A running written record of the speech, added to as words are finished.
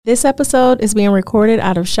This episode is being recorded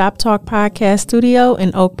out of Shop Talk Podcast Studio in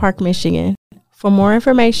Oak Park, Michigan. For more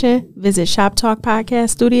information, visit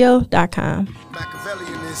shoptalkpodcaststudio.com. Machiavelli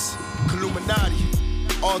in this Illuminati,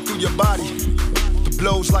 all through your body. The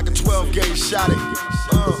blows like a 12-gauge shot.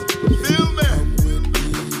 Feel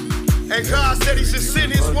me? And God said he should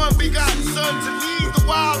send his one begotten son to lead the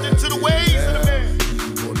wild into the ways of the man.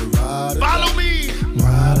 Follow me.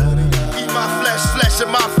 Eat my flesh, flesh of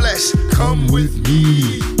my flesh. Come with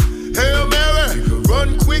me. Hail Mary,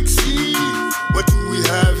 run quick, see. What do we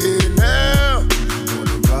have here now?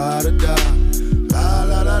 Ride or die. La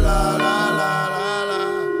la la la la la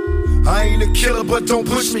la. I ain't a killer, but don't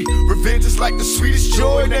push me. Revenge is like the sweetest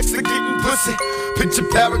joy next to getting pussy. Picture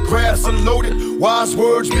paragraphs unloaded, wise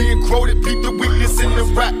words being quoted. Beat the weakness in the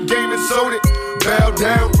rap game and sold it. Bow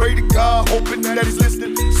down, pray to God, hoping that he's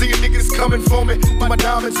listening. Seeing niggas coming for me, my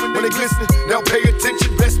diamonds when they glistening. Now pay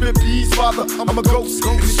attention, best man, peace, father. I'm a ghost,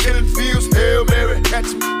 in these killing fields. Hail Mary, catch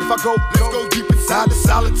me if I go. Let's go deep inside the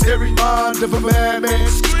solitary mind of a madman.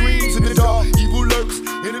 Screams in the dark, evil lurks,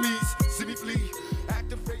 enemies see me flee.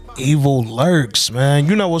 Evil lurks, man.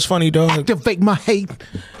 You know what's funny, dog? Activate my hate.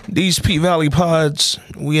 These P Valley pods,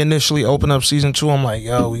 we initially opened up season 2. I'm like,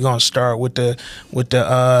 yo, we gonna start with the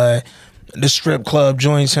strip club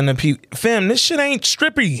joints and the fam. This shit ain't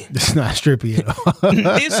strippy. It's not strippy at all.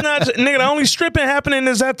 It's not, nigga. The only stripping happening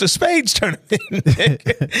is at the Spades tournament.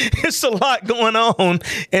 It's a lot going on,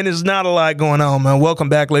 and it's not a lot going on, man. Welcome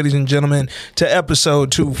back, ladies and gentlemen, to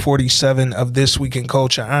episode 247 of This Week in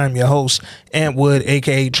Culture. I'm your host, Ant Wood,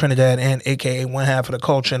 aka Trinidad, and aka one half of the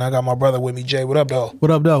culture, and I got my brother with me, Jay. What up, though?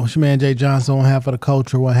 What up, though? It's your man Jay Johnson, one half of the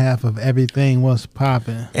culture, one half of everything. What's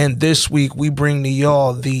popping? And this week we bring to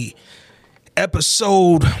y'all the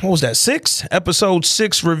episode, what was that, 6? Episode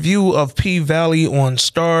 6 review of P Valley on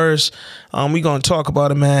Stars. We gonna talk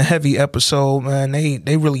about it, man. Heavy episode, man.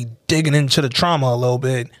 They really digging into the trauma a little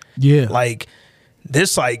bit. Yeah. Like,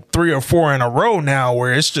 this like 3 or 4 in a row now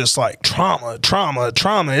where it's just like trauma.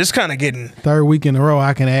 It's kind of getting... Third week in a row,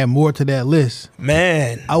 I can add more to that list.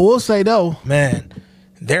 Man. I will say, though... Man,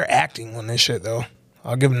 they're acting on this shit, though.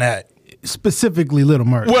 I'll give them that. Specifically Little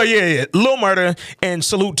Murder. Well, yeah. Lil Murder, and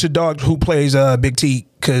salute to Dog who plays Big T,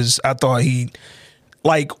 because I thought he,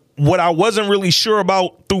 like, what I wasn't really sure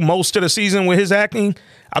about through most of the season with his acting,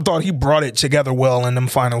 I thought he brought it together well in them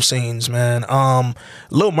final scenes, man.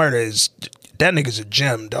 Lil Murder is, that nigga's a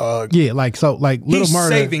gem, dog. Yeah, Little He's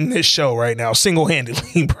Murder, saving this show right now,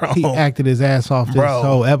 single-handedly, bro. he acted his ass off this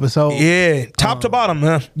whole episode. Yeah, top to bottom,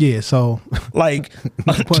 man. Yeah, so like,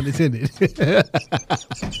 pun intended.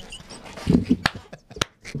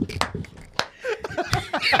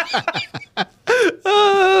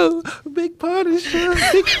 Oh, big Punisher.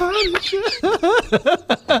 I'm trying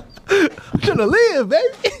to live,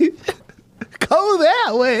 baby. Go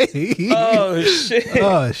that way. Oh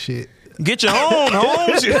shit. Get your own,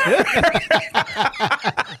 Holmes.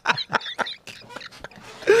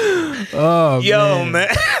 Oh, yo,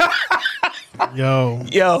 man. Yo,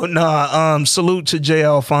 nah. Salute to J.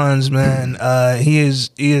 Alphonse, man. He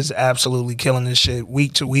is absolutely killing this shit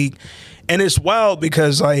week to week, and it's wild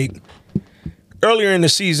because like earlier in the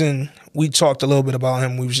season we talked a little bit about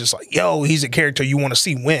him. We was just like, yo, he's a character you want to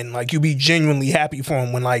see win. Like you be genuinely happy for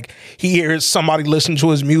him when like he hears somebody listen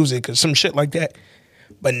to his music or some shit like that.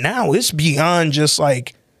 But now it's beyond just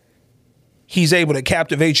like he's able to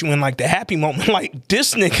captivate you in like the happy moment. Like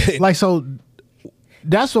this nigga, like so.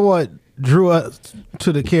 That's what drew us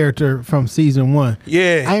to the character from season 1.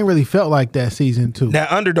 Yeah, I ain't really felt like that season 2.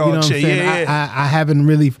 That underdog, you know shit. Yeah. I haven't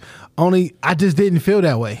really. I just didn't feel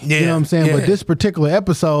that way. Yeah, you know what I'm saying? Yeah. But this particular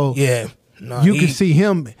episode, yeah, no, you can see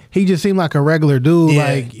him. He just seemed like a regular dude. Yeah.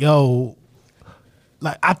 Like, yo,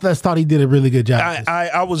 like I just thought he did a really good job.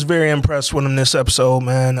 I was very impressed with him this episode,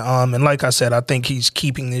 man. And like I said, I think he's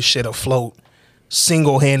keeping this shit afloat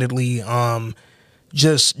single-handedly.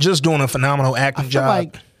 Just doing a phenomenal acting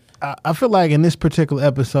job. I feel like in this particular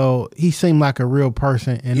episode, he seemed like a real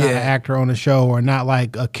person and not an actor on the show, or not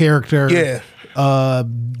like a character. Yeah. Or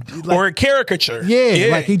a caricature. Yeah.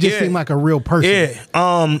 Like he just seemed like a real person.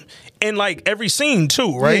 Yeah. And like every scene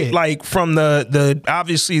too, right? Yeah. Like from the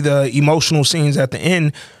obviously the emotional scenes at the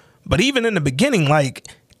end, but even in the beginning, like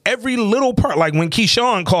every little part, like when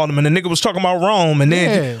Keyshawn called him and the nigga was talking about Rome, and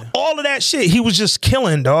then all of that shit, he was just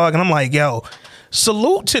killing, dog. And I'm like, yo,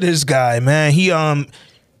 salute to this guy, man.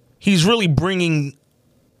 He's really bringing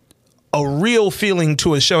a real feeling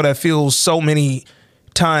to a show that feels so many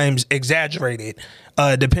times exaggerated,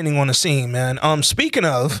 depending on the scene, man. Speaking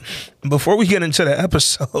of, before we get into the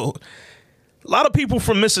episode, a lot of people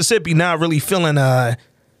from Mississippi not really feeling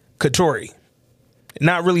Katori,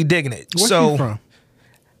 not really digging it. Where's she from?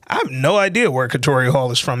 I have no idea where Katori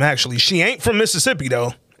Hall is from, actually. She ain't from Mississippi,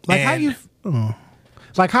 though. Like,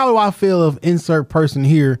 how do I feel if insert person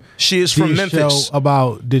here She is from Memphis. Show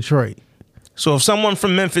about Detroit? So if someone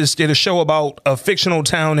from Memphis did a show about a fictional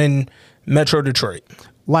town in Metro Detroit.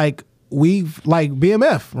 Like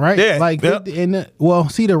BMF, right? Yeah. Like, yep.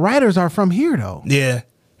 See, the writers are from here, though. Yeah.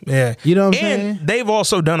 Yeah. You know what I'm and saying? They've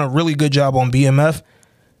also done a really good job on BMF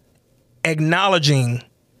acknowledging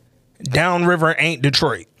Downriver ain't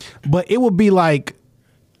Detroit. But it would be like,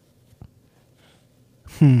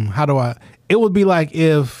 it would be like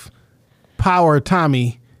if Power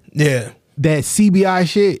Tommy, Yeah. that CBI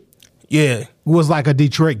shit, Yeah. was like a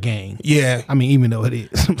Detroit gang. Yeah. I mean, even though it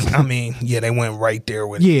is. I mean, yeah, they went right there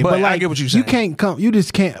with Yeah, it. but like, I get what you're saying. you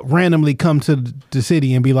just can't randomly come to the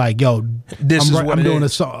city and be like, yo, I'm doing a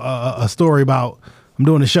story about, I'm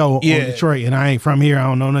doing a show on Detroit and I ain't from here. I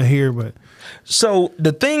don't know nothing here, but. So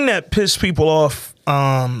the thing that pissed people off,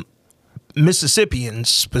 Mississippians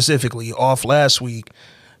specifically, off last week.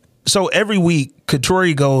 So every week,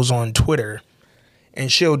 Katori goes on Twitter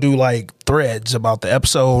and she'll do like threads about the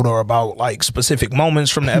episode or about like specific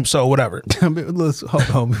moments from the episode, whatever.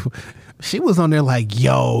 Hold on. She was on there like,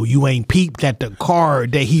 yo, you ain't peeped that the car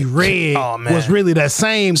that he read was really the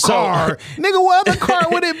same car. Nigga, what other car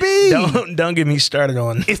would it be? Don't get me started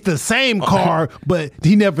on. It's the same car, but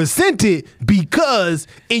he never sent it because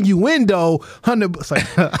innuendo.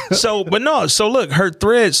 100%. So look, her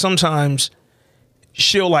threads sometimes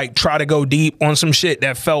she'll like try to go deep on some shit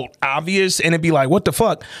that felt obvious and it'd be like, what the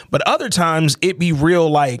fuck? But other times it'd be real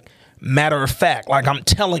like matter of fact, like I'm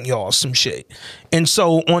telling y'all some shit. And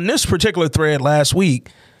so on this particular thread last week,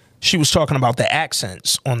 she was talking about the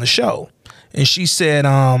accents on the show. And she said,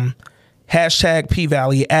 hashtag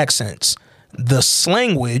P-Valley accents. The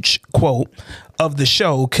slangwich, quote, of the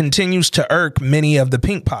show continues to irk many of the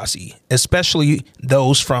Pink Posse, especially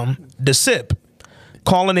those from the SIP,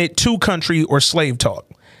 calling it two country or slave talk.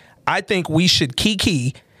 I think we should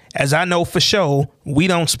kiki, as I know for sure we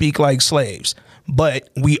don't speak like slaves, but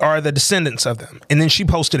we are the descendants of them. And then she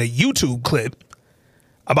posted a YouTube clip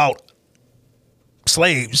about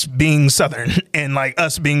slaves being Southern and like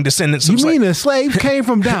us being descendants of slaves. You mean the slaves came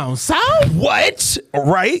from down south? What?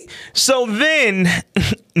 Right? So then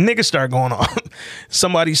niggas start going off.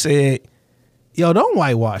 Somebody said, yo, don't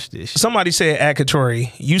whitewash this shit. Somebody said, at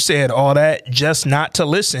Katori, you said all that just not to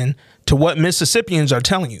listen to what Mississippians are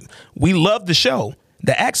telling you. We love the show.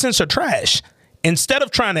 The accents are trash. Instead of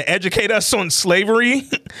trying to educate us on slavery,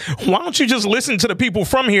 why don't you just listen to the people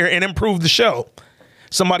from here and improve the show?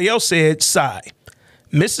 Somebody else said, sigh.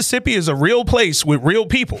 Mississippi is a real place with real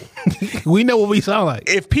people. We know what we sound like.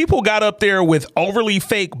 If people got up there with overly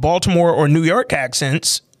fake Baltimore or New York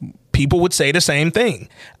accents, people would say the same thing.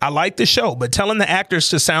 I like the show, but telling the actors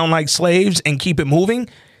to sound like slaves and keep it moving,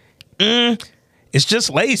 it's just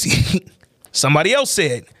lazy. Somebody else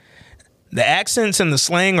said, the accents and the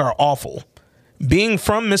slang are awful. Being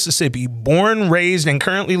from Mississippi, born, raised, and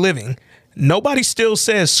currently living, nobody still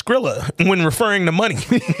says Skrilla when referring to money.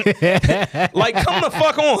 Like, come the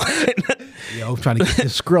fuck on. Yo, I'm trying to get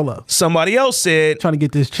this Skrilla. Somebody else said, trying to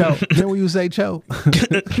get this cho. Then when you say cho.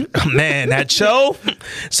 Man, that cho.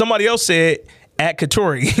 Somebody else said, at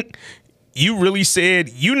Katori, you really said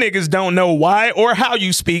you niggas don't know why or how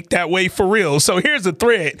you speak that way for real. So here's a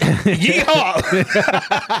thread. Yeehaw.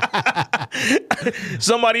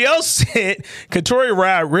 Somebody else said, Katori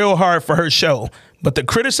ride real hard for her show, but the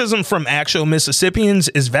criticism from actual Mississippians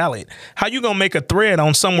is valid. How you gonna make a thread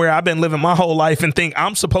on somewhere I've been living my whole life and think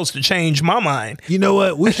I'm supposed to change my mind? You know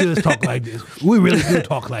what? We should just talk like this. We really do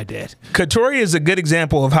talk like that. Katori is a good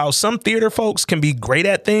example of how some theater folks can be great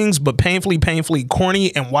at things, but painfully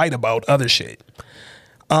corny and white about other shit.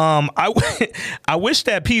 I wish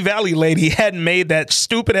that P-Valley lady hadn't made that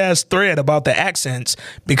stupid ass thread about the accents,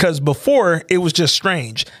 because before it was just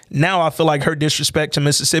strange. Now I feel like her disrespect to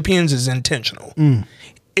Mississippians is intentional.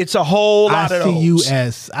 It's a whole lot of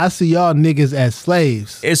those. I see y'all niggas as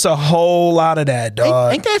slaves. It's a whole lot of that,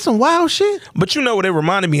 dog. Ain't that some wild shit? But you know what it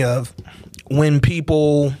reminded me of? When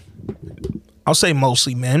people, I'll say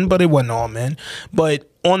mostly men, but it wasn't all men, but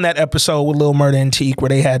on that episode with Lil Murda and Teak where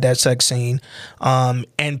they had that sex scene,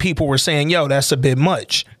 and people were saying, yo, that's a bit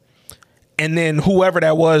much. And then whoever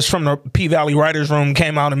that was from the P-Valley writers room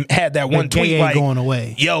came out and had that one tweet like, going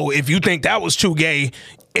away. Yo, if you think that was too gay,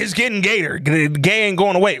 it's getting gayer. Gay ain't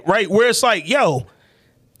going away, right? Where it's like, yo,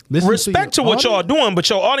 respect to what y'all doing, but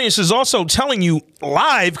your audience is also telling you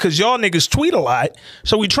live, because y'all niggas tweet a lot.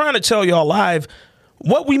 So we trying to tell y'all live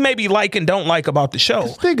what we maybe like and don't like about the show.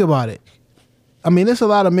 Just think about it. I mean, there's a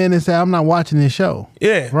lot of men that say, I'm not watching this show.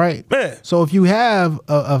 Yeah. Right? Yeah. So if you have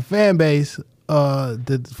a fan base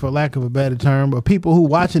for lack of a better term, but people who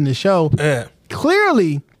watching the show,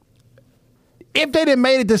 clearly, if they didn't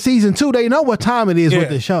made it to season 2, they know what time it is with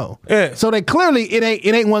the show. So they clearly it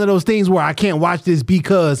ain't one of those things where I can't watch this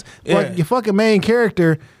because your fucking main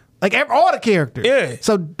character, like all the characters.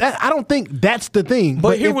 So that I don't think that's the thing.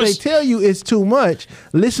 But if they tell you it's too much,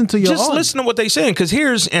 listen to your audience. Listen to what they saying, because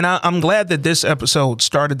I'm glad that this episode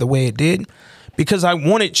started the way it did, because I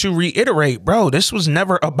wanted to reiterate, bro, this was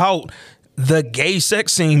never about the gay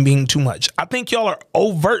sex scene being too much. I think y'all are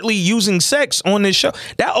overtly using sex on this show.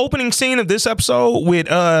 That opening scene of this episode with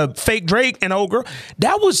fake Drake and old girl,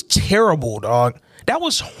 that was terrible, dog. That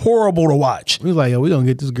was horrible to watch. We was like, yo, we gonna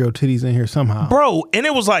get this girl titties in here somehow, bro. And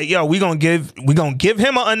it was like, yo, we gonna give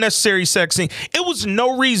him an unnecessary sex scene. It was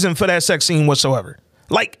no reason for that sex scene whatsoever,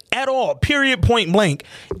 like at all. Period. Point blank.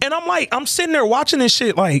 And I'm sitting there watching this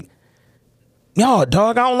shit like, yo,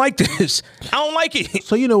 dog, I don't like this. I don't like it.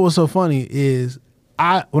 So you know what's so funny is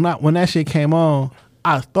when that shit came on,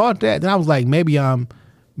 I thought that, then I was like, maybe I'm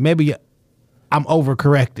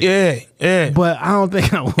overcorrected. Yeah. But I don't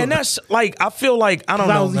think I was. And that's like, I feel like, I don't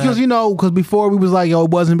know. Because before we was like, yo,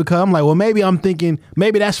 it wasn't because, I'm like, well, maybe I'm thinking,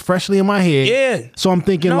 maybe that's freshly in my head. Yeah. So I'm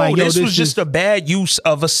thinking yo, this was just a bad use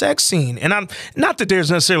of a sex scene. And I'm not that there's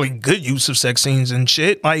necessarily good use of sex scenes and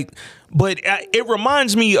shit, like, but it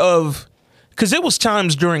reminds me of, because it was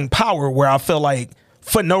times during Power where I felt like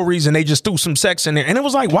for no reason they just threw some sex in there, and it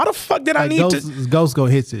was like, why the fuck did I need to? Ghost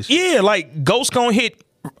gonna hit this. Yeah, like Ghost gonna hit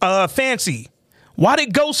Fancy. Why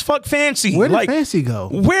did Ghost fuck Fancy? Where did Fancy go?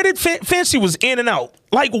 Where did Fancy was in and out?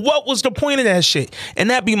 Like, what was the point of that shit? And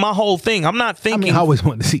that be my whole thing. I'm not thinking. I always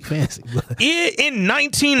wanted to see Fancy. Yeah, in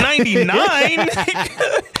 1999.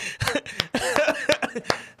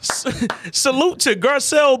 Salute to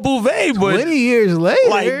Garcelle Bouvet, but 20 years later,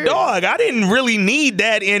 like, dog, I didn't really need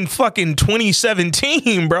that in fucking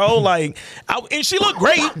 2017, bro. Like, and she looked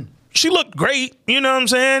great. She looked great. You know what I'm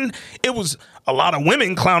saying? It was a lot of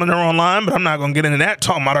women clowning her online, but I'm not gonna get into that.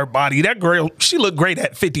 Talking about her body, that girl, she looked great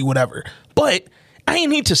at 50, whatever. But I ain't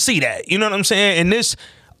need to see that. You know what I'm saying? And this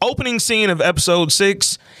opening scene of episode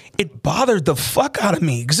 6, it bothered the fuck out of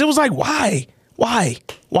me, because it was like, why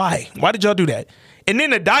did y'all do that? And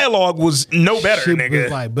then the dialogue was no better, she nigga.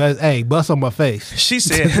 Was like, hey, bust on my face. She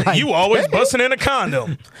said, like, you always busting in a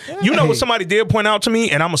condom. You know what somebody did point out to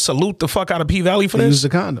me, and I'm going to salute the fuck out of P-Valley for this? They use the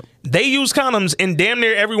condom. They use condoms in damn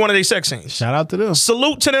near every one of their sex scenes. Shout out to them.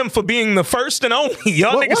 Salute to them for being the first and only.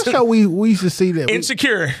 Y'all niggas. What show we used to see that?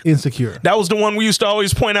 Insecure. That was the one we used to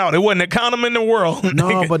always point out. It wasn't a condom in the world.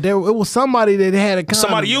 No, but it was somebody that had a condom.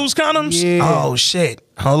 Somebody used condoms? Yeah. Oh, shit.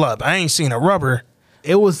 Hold up. I ain't seen a rubber.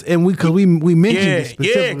 It was, and we mentioned it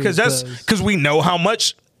specifically. Because we know how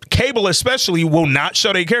much cable especially will not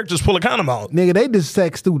show their characters pull a condom out. Nigga, they just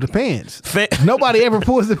sex through the pants. Nobody ever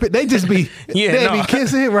pulls the pants. They just be be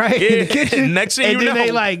kissing right in the kitchen. Next thing you know, they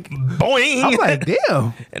like boing. I'm like,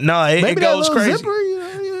 damn. No, it goes crazy. Zipper,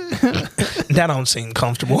 that don't seem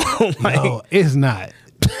comfortable. Like, no, it's not.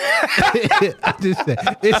 I just said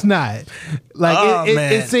it's not. Like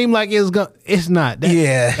it seemed like it was going. It's not.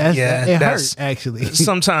 It hurt actually.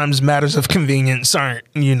 Sometimes matters of convenience aren't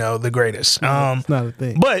the greatest. It's not a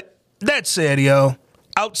thing. But that said, yo,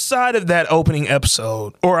 outside of that opening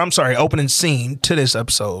scene to this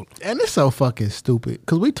episode, and it's so fucking stupid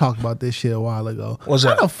because we talked about this shit a while ago. What's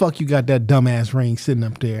that? How the fuck you got that dumbass ring sitting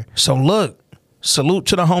up there? So look, salute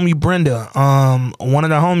to the homie Brenda. One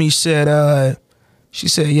of the homies said, she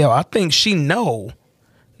said, yo, I think she know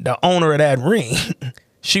the owner of that ring.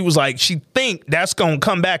 She was like, she think that's going to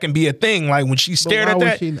come back and be a thing. Like, when she stared at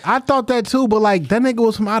that. I thought that too, but like, that nigga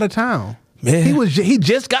was from out of town. Yeah. He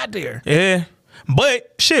just got there. Yeah.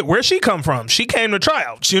 But shit, where'd she come from? She came to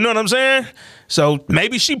tryouts. You know what I'm saying? So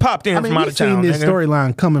maybe she popped in from out of town. We've seen this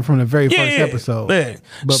storyline coming from the very first episode. Yeah.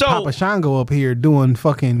 But Papa Shango up here doing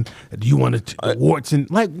fucking, do you want to warts and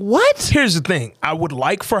like what? Here's the thing. I would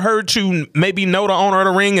like for her to maybe know the owner of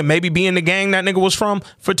the ring and maybe be in the gang that nigga was from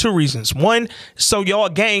for 2 reasons. 1, so y'all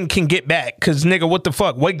gang can get back. Cause nigga, what the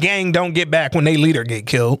fuck? What gang don't get back when they leader get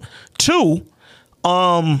killed? 2,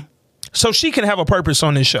 so she can have a purpose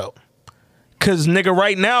on this show. Cause nigga,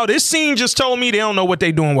 right now, this scene just told me they don't know what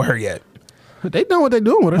they doing with her yet. They know what they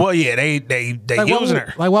doing with her. Well, yeah, they like, using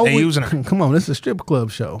her. Like, why they using her. Come on, this is a strip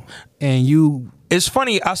club show, and you. It's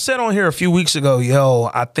funny. I said on here a few weeks ago,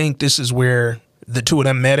 yo, I think this is where the two of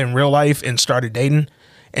them met in real life and started dating.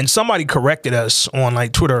 And somebody corrected us on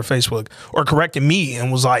like Twitter or Facebook, or corrected me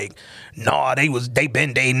and was like, "No, they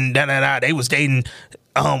been dating. They was dating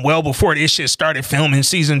well before this shit started filming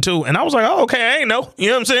season 2. And I was like, oh, okay, I ain't know. You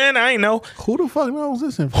know what I'm saying? I ain't know. Who the fuck knows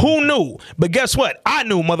this information? Who knew? But guess what? I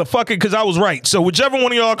knew, motherfucker, because I was right. So whichever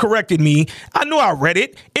one of y'all corrected me, I knew I read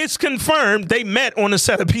it. It's confirmed they met on the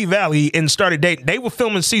set of P-Valley and started dating. They were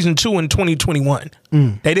filming season 2 in 2021.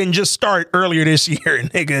 They didn't just start earlier this year,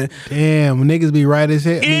 nigga. Damn, niggas be right as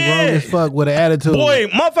hell. Yeah. Wrong as fuck with an attitude. Boy,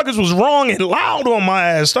 motherfuckers was wrong and loud on my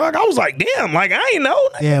ass, dog. I was like, damn, like, I ain't know.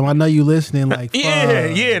 Damn, I know you listening, like, fuck.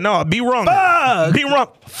 Yeah, no, be wrong. Fuck. Be wrong.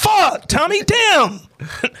 Fuck, Tommy, damn.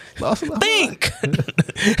 Think.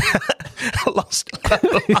 I lost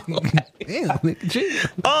Damn,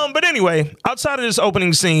 nigga. But anyway, outside of this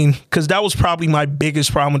opening scene, because that was probably my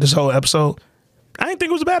biggest problem with this whole episode, I didn't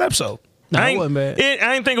think it was a bad episode. No, it wasn't bad.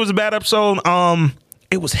 I didn't think it was a bad episode.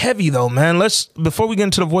 It was heavy though, man. Before we get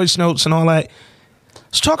into the voice notes and all that,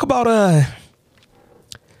 let's talk about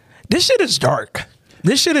this shit is dark.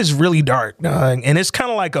 This shit is really dark, and it's kind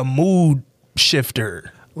of like a mood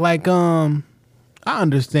shifter. Like, I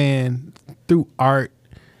understand through art,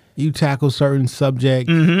 you tackle certain subjects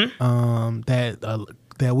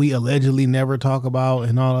that we allegedly never talk about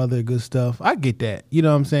and all other good stuff. I get that. You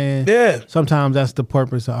know what I'm saying? Yeah. Sometimes that's the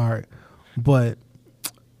purpose of art. But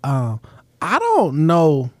I don't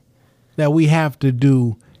know that we have to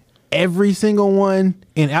do every single one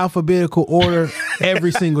in alphabetical order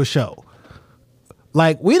every single show.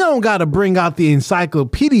 Like, we don't got to bring out the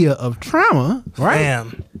encyclopedia of trauma, right?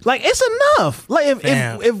 Damn. Like, it's enough. Like,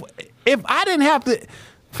 if I didn't have to,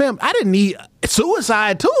 fam, I didn't need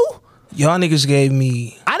suicide too. Y'all niggas gave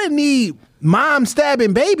me. I didn't need mom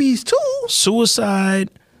stabbing babies too. Suicide,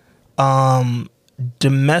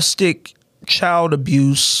 domestic child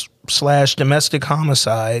abuse / domestic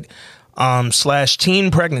homicide, / teen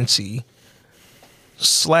pregnancy.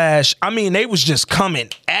 I mean, they was just coming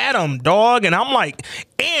at him, dog. And I'm like,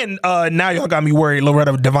 and now y'all got me worried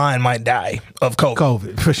Loretta Devine might die of COVID.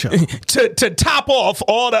 COVID, for sure. to top off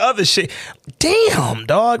all the other shit. Damn,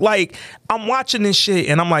 dog. Like, I'm watching this shit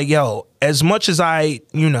and I'm like, yo, as much as I,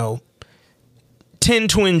 tend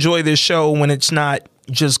to enjoy this show when it's not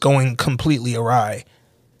just going completely awry,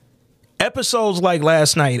 episodes like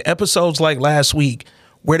last night, episodes like last week,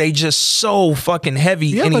 where they just so fucking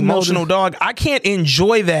heavy and emotional, dog. I can't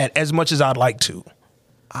enjoy that as much as I'd like to.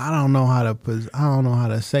 I don't know how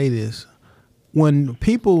to say this. When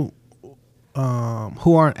people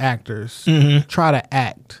who aren't actors try to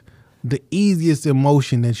act, the easiest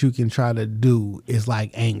emotion that you can try to do is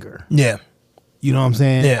like anger. Yeah. You know what I'm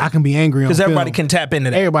saying? Yeah. I can be angry because everybody can tap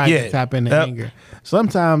into that. Everybody can tap into anger.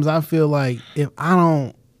 Sometimes I feel like if I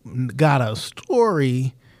don't got a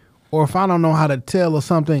story, or if I don't know how to tell or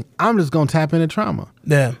something, I'm just going to tap into trauma.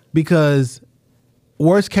 Yeah. Because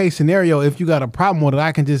worst case scenario, if you got a problem with it,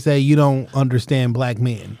 I can just say you don't understand black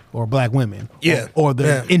men or black women. Yeah. Or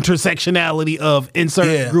the intersectionality of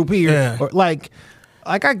insert group here. Yeah. Or like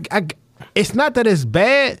I it's not that it's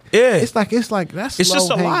bad. Yeah. It's like that's it's just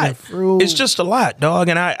a lot. Fruit. It's just a lot, dog.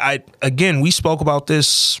 And I again, we spoke about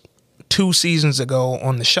this 2 seasons ago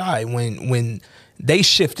on The Chi when they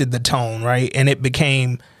shifted the tone, right? And it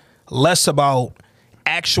became less about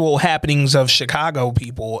actual happenings of Chicago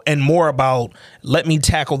people and more about let me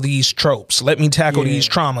tackle these tropes, let me tackle these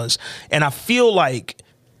traumas. And I feel like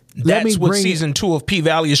that's what season 2 of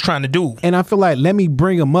P-Valley is trying to do. And I feel like let me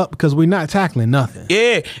bring them up because we're not tackling nothing.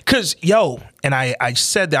 Yeah, because, and I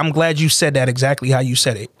said that, I'm glad you said that exactly how you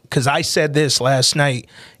said it, because I said this last night.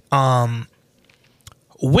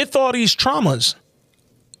 With all these traumas,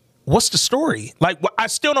 what's the story? Like, I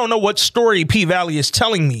still don't know what story P-Valley is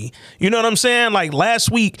telling me. You know what I'm saying? Like,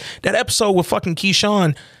 last week, that episode with fucking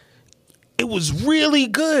Keyshawn, it was really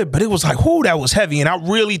good, but it was like, whoo, that was heavy. And I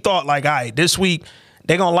really thought, like, all right, this week,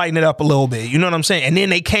 they're going to lighten it up a little bit. You know what I'm saying? And then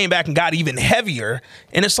they came back and got even heavier.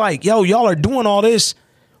 And it's like, yo, y'all are doing all this.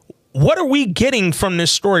 What are we getting from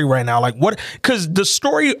this story right now? Like, what? Because the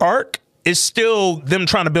story arc is still them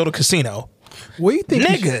trying to build a casino. Where you think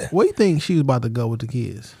where you think she was about to go with the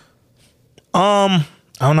kids? I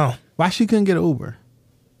don't know. Why she couldn't get an Uber?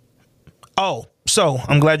 Oh, so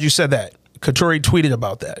I'm glad you said that. Katori tweeted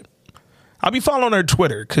about that. I'll be following her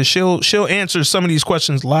Twitter because she'll answer some of these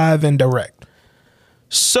questions live and direct.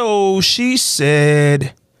 So she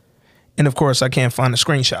said, and of course I can't find a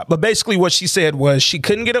screenshot, but basically what she said was she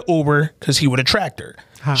couldn't get an Uber because he would have tracked her.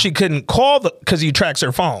 Huh. She couldn't call because he tracks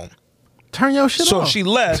her phone. Turn your shit off. So she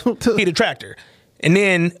left, he'd have tracked her. And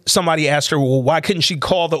then somebody asked her, well, why couldn't she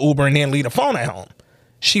call the Uber and then leave the phone at home?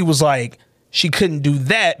 She was like, she couldn't do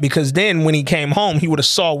that because then when he came home, he would have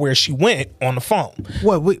saw where she went on the phone.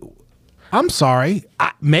 What? I'm sorry.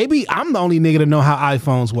 Maybe I'm the only nigga to know how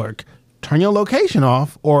iPhones work. turn your location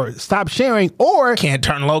off or stop sharing, or can't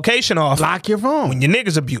turn location off. Lock your phone when your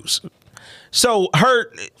niggas abuse. So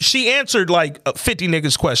she answered like 50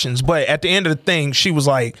 niggas questions, but at the end of the thing, she was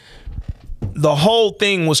like, the whole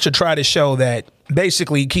thing was to try to show that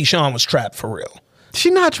basically Keyshawn was trapped for real. She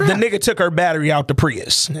not trapped. The nigga took her battery out the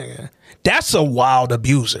Prius. Nigga. That's a wild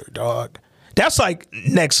abuser, dog. That's like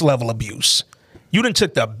next level abuse. You done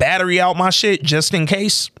took the battery out my shit just in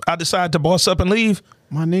case I decide to boss up and leave?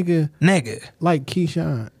 My nigga. Like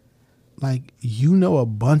Keyshawn. Like, you know a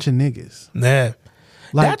bunch of niggas. Yeah.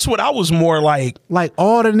 Like, that's what I was more like. Like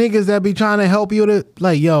all the niggas that be trying to help you.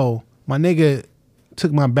 Like, yo, my nigga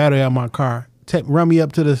took my battery out of my car. Run me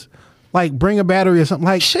up to this. Like, bring a battery or something.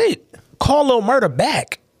 Like, shit. Call Lil Murda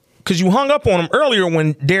back. Because you hung up on him earlier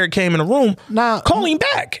when Derek came in the room. Now, call him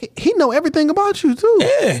back. He know everything about you, too.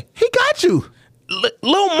 Yeah. He got you.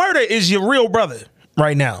 Lil Murda is your real brother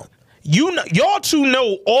right now. Y'all two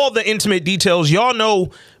know all the intimate details. Y'all know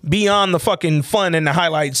beyond the fucking fun and the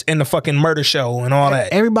highlights and the fucking murder show and all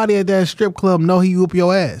that. Everybody at that strip club know he whoop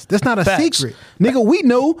your ass. That's not a secret. Nigga, we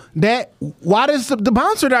know that. Why does the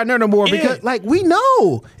bouncer not know no more? Yeah. Because like we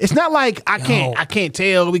know. It's not like I can't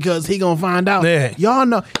tell because he gonna find out. Yeah. Y'all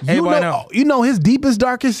know. You know his deepest,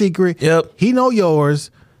 darkest secret. Yep. He know yours.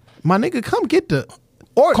 My nigga, come get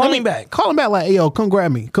call him back. Call him back like, hey, yo, come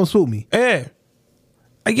grab me. Come swoop me. Yeah.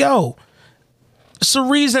 Yo, it's the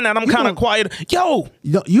reason that I'm kind of quiet. Yo,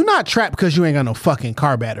 you not trapped because you ain't got no fucking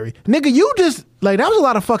car battery. Nigga, you just, like, that was a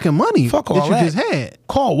lot of fucking money that you just had.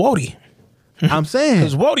 Call Wody. I'm saying.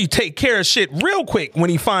 Because Wody take care of shit real quick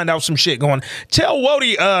when he find out some shit going. Tell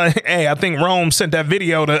Wody, hey, I think Rome sent that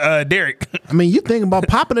video to Derek. I mean, you thinking about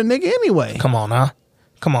popping a nigga anyway. Come on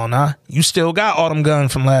now. You still got Autumn gun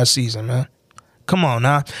from last season, man. Come on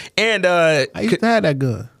now. And I used to have that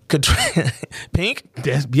gun. Pink?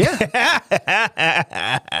 Yeah.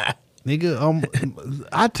 Nigga,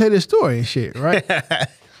 I tell this story and shit, right?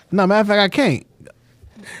 No, matter of fact, I can't.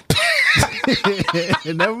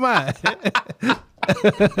 Never mind.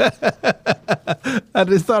 I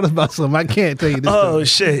just thought about something. I can't tell you this story.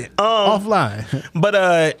 Shit. Offline.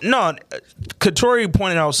 But no, Katori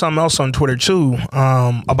pointed out something else on Twitter too,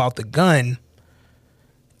 about the gun.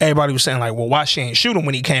 Everybody was saying like, well, why she ain't shoot him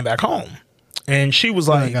when he came back home? And she was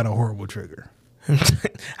like, I got a horrible trigger.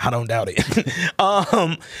 I don't doubt it.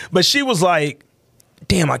 But she was like,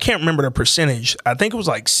 damn, I can't remember the percentage. I think it was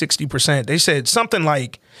like 60%. They said something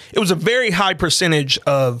like, it was a very high percentage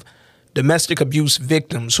of domestic abuse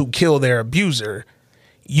victims who kill their abuser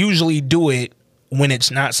usually do it when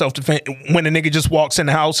it's not self-defense. When a nigga just walks in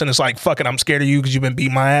the house and it's like, fuck it, I'm scared of you because you've been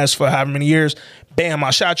beating my ass for however many years. Bam,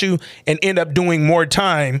 I shot you, and end up doing more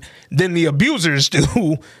time than the abusers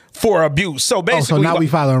do for abuse. So basically, so now we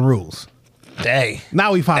following rules. Hey,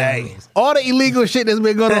 now we following rules. All the illegal shit that's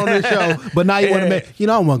been going on this show, but now you want to make,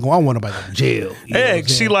 I want nobody to go to jail.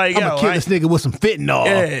 She like, I'm gonna kill this nigga with some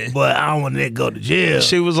fentanyl, but I don't want to go to jail.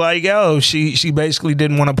 She was like, yo, she basically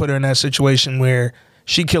didn't want to put her in that situation where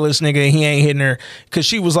she kill this nigga and he ain't hitting her. Because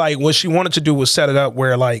she was like, what she wanted to do was set it up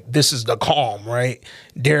where like, this is the calm, right?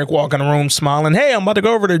 Derek walk in the room smiling, hey, I'm about to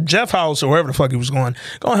go over to Jeff house or wherever the fuck he was going.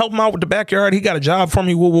 Go help him out with the backyard. He got a job for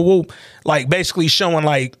me, woo, woo, woo. Like basically showing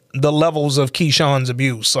like the levels of Keyshawn's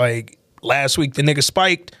abuse. Like last week the nigga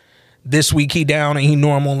spiked. This week he down and he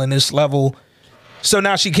normal in this level. So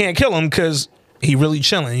now she can't kill him because he really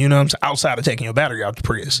chilling, you know what I'm saying? Outside of taking your battery out the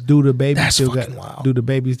Prius. Do the baby That's still fucking got wild. Do the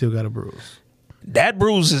baby still got a bruise? That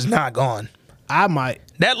bruise is not gone. I might.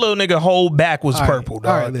 That little nigga whole back was purple,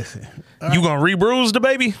 dog. All right, listen. You gonna re-bruise the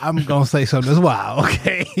baby? I'm gonna say something that's wild,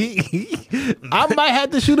 okay? I might have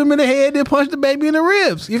to shoot him in the head and punch the baby in the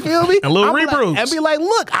ribs. You feel me? A little re-bruise. And be like,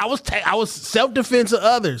 look, I was self-defense of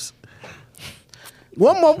others.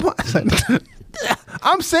 One more punch.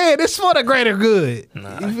 I'm saying this for the greater good.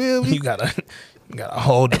 Nah, you feel me? You gotta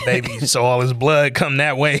hold the baby so all his blood come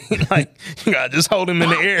that way. Like you gotta just hold him in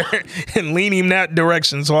the air and lean him that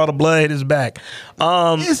direction so all the blood hit his back.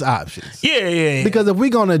 It's options. Yeah. Because if we're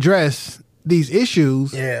gonna address these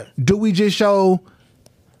issues, do we just show?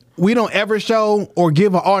 We don't ever show or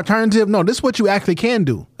give an alternative. No, this is what you actually can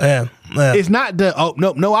do. Yeah. It's not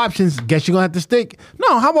no options. Guess you're gonna have to stick.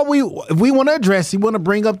 No, how about if we want to address, you want to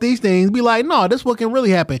bring up these things, be like, no, this is what can really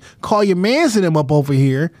happen. Call your mans and them up over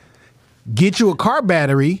here. Get you a car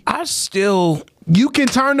battery. You can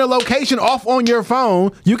turn the location off on your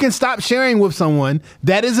phone. You can stop sharing with someone.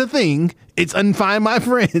 That is a thing. It's unfind my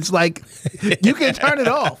friends. Like, you can turn it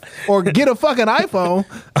off. Or get a fucking iPhone.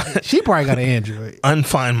 She probably got an Android.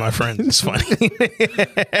 Unfind my friends. It's funny.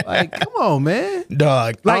 Like, come on, man.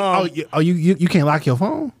 Dog. Like, you can't lock your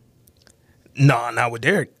phone? No, not with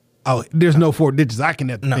Derek. Oh, there's no 4 digits I can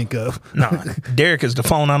ever think of. No, Derek is the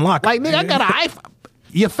phone unlocker. Like, nigga, I got an iPhone.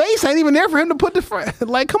 Your face ain't even there for him to put the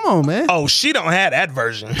like, come on, man. Oh, she don't have that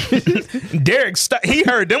version. Derek, he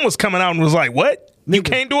heard them was coming out and was like, what? You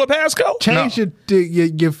can't do a passcode? Change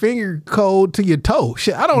your finger code to your toe.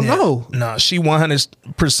 Shit, I don't know. No, she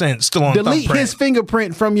 100% still on Delete thumbprint. his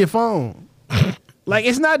fingerprint from your phone. Like,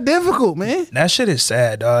 it's not difficult, man. That shit is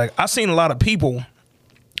sad, dog. I seen a lot of people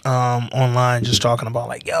online just talking about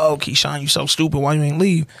like, yo, Keyshawn, you so stupid. Why you ain't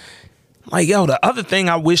leave? Like, yo, the other thing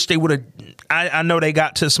I wish they would have, I know they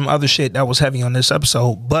got to some other shit that was heavy on this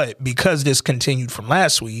episode, but because this continued from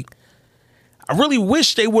last week, I really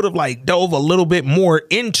wish they would have like dove a little bit more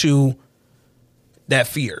into that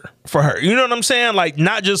fear for her. You know what I'm saying? Like,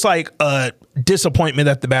 not just like a disappointment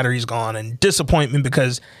that the battery's gone and disappointment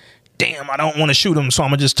because, damn, I don't want to shoot him, so I'm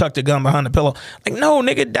gonna just tuck the gun behind the pillow. Like, no,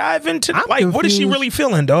 nigga, dive into what is she really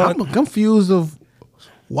feeling, dog? I'm confused of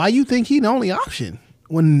why you think he the only option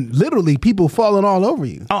when literally people falling all over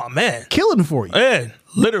you. Oh man, killing for you. Yeah,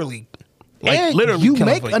 literally, like and literally. You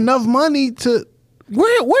make enough money to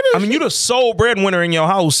where? I mean, you're the sole breadwinner in your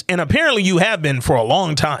house, and apparently you have been for a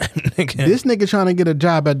long time. This nigga trying to get a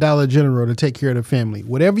job at Dollar General to take care of the family.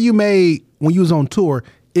 Whatever you made when you was on tour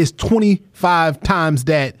is 25 times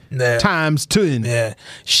that times 10. Yeah,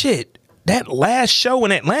 shit. That last show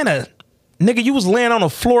in Atlanta, nigga, you was laying on a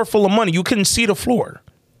floor full of money. You couldn't see the floor.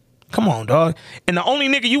 Come on, dog. And the only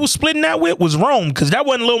nigga you was splitting that with was Rome, because that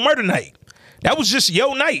wasn't Lil Murder night. That was just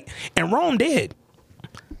yo night. And Rome did.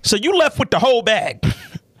 So you left with the whole bag.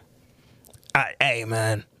 Hey,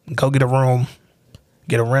 man, go get a room,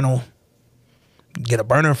 get a rental, get a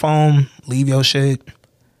burner phone, leave your shit.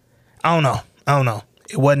 I don't know.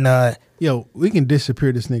 It wasn't yo, we can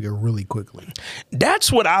disappear this nigga really quickly.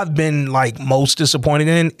 That's what I've been like most disappointed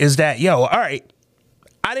in, is that, yo, all right,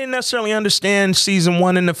 I didn't necessarily understand season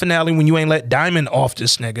 1 in the finale when you ain't let Diamond off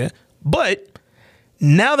this nigga. But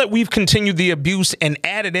now that we've continued the abuse and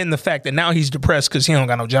added in the fact that now he's depressed because he don't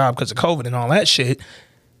got no job because of COVID and all that shit,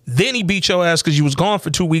 then he beat your ass because you was gone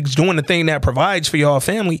for 2 weeks doing the thing that provides for y'all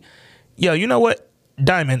family. Yo, you know what?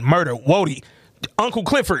 Diamond, Murder, Wody, Uncle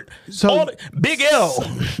Clifford, Big L.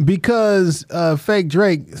 Because fake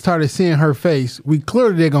Drake started seeing her face, we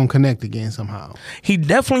clearly they're going to connect again somehow. He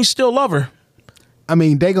definitely still love her. I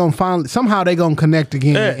mean, they gonna somehow they gonna connect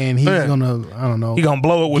again, and he's gonna, I don't know, he gonna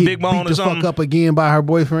blow it with Big Bone or something. Fuck up again by her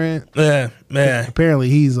boyfriend. Yeah. Apparently,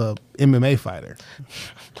 he's a MMA fighter.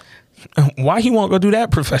 Why he won't go do that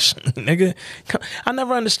professionally, nigga? I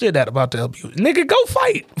never understood that about the abuse. Nigga, go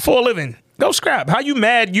fight for a living. Go scrap. How you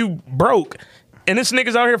mad you broke, and this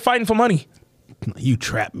nigga's out here fighting for money? You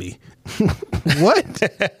trapped me. What?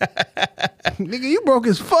 Nigga, you broke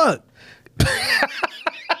as fuck.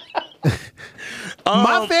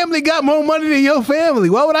 My family got more money than your family.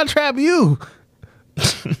 Why would I trap you?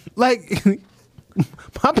 Like,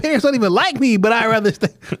 my parents don't even like me, but I rather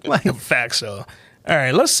stay. Like, facts, though. All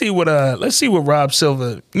right, let's see what Rob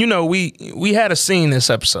Silva. You know, we had a scene this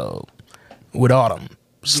episode with Autumn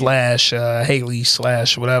 / Haley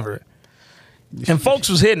 / whatever, and folks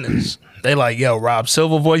was hitting us. They like, yo, Rob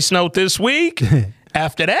Silva voice note this week.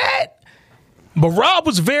 After that. But Rob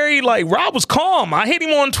was Rob was calm. I hit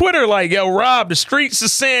him on Twitter like, yo, Rob, the streets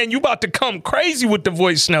is saying you about to come crazy with the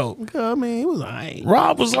voice note. I mean, he was all right.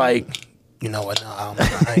 Rob was like, you know what? No, I'm all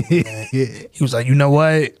right, man. He was like, you know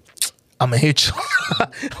what? I'm going to hit you.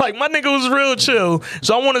 Like, my nigga was real chill.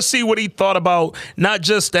 So I want to see what he thought about not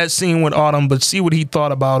just that scene with Autumn, but see what he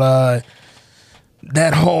thought about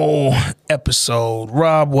that whole episode.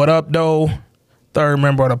 Rob, what up, though? Third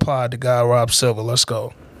member of the pod, the guy Rob Silva. Let's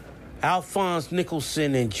go. Alphonse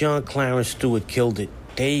Nicholson and John Clarence Stewart killed it.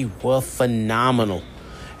 They were phenomenal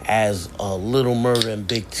as Little Murder and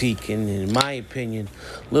Big Teak. And in my opinion,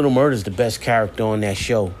 Little Murder is the best character on that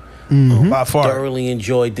show. By far. Thoroughly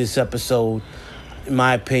enjoyed this episode. In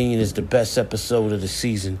my opinion, it's the best episode of the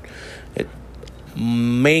season.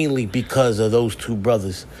 Mainly because of those two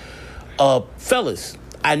brothers. Fellas,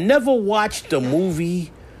 I never watched the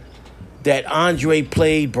movie that Andre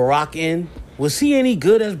played Barack in. Was he any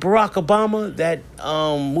good as Barack Obama? That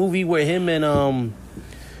movie where him and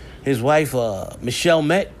his wife Michelle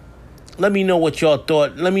met? Let me know what y'all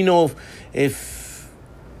thought. Let me know if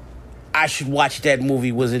I should watch that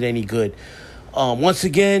movie. Was it any good? Once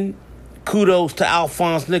again, kudos to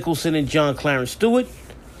Alphonse Nicholson and John Clarence Stewart.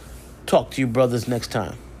 Talk to you brothers next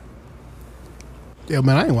time. Yeah,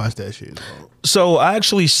 man, I ain't watched that shit. So I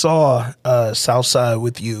actually saw Southside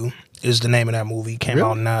with You is the name of that movie. Came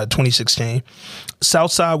out in 2016.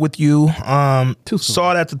 Southside with You.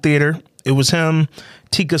 Saw it at the theater. It was him,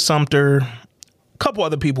 Tika Sumpter, a couple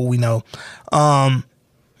other people we know.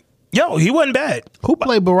 Yo, he wasn't bad. Who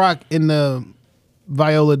played Barack in the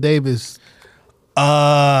Viola Davis?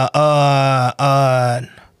 Damn,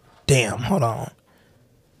 hold on.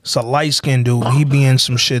 It's a light-skinned dude. He be in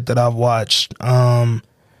some shit that I've watched.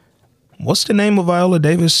 What's the name of Viola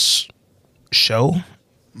Davis show?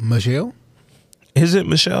 Michelle? Is it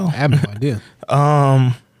Michelle? I have no idea.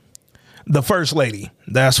 The First Lady.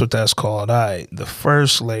 That's what that's called. All right. The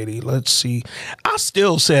First Lady. Let's see. I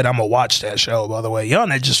still said I'm going to watch that show, by the way. Y'all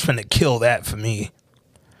not just finna kill that for me.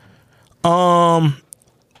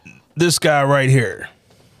 This guy right here.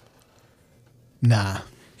 Nah.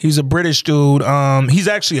 He's a British dude. He's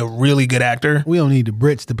actually a really good actor. We don't need the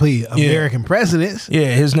Brits to play American presidents.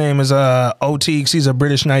 Yeah, his name is O.T. He's a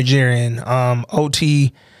British Nigerian.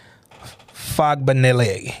 O.T.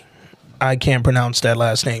 Fagbanele. I can't pronounce that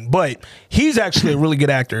last name, but he's actually a really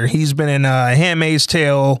good actor. He's been in Handmaid's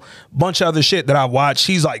Tale, bunch of other shit that I've watched.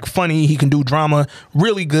 He's like funny. He can do drama.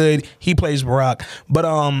 Really good. He plays Barack. But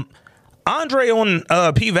Andre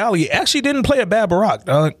on P-Valley actually didn't play a bad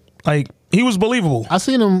Barack. Like, he was believable. I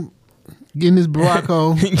seen him getting his Barack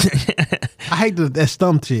on. I hate that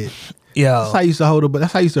stump shit. Yeah, that's how I used to hold it. But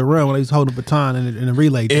that's how I used to run when I used to hold a baton in a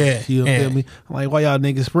relay. Yeah, you feel me? I'm like, why y'all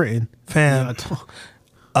niggas sprinting? Fam,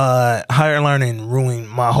 higher learning ruined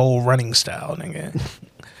my whole running style, nigga.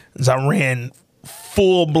 Cause I ran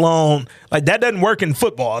full blown. Like, that doesn't work in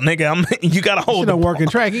football, nigga. You gotta hold. It don't work in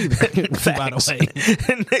track either. By the way,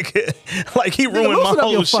 nigga, like he ruined my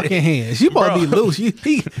whole your shit. Fucking hands. You supposed to be loose.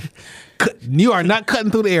 You are not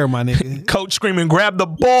cutting through the air, my nigga. Coach screaming, "Grab the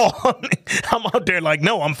ball!" I'm out there like,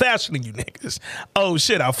 no, I'm faster than you niggas. Oh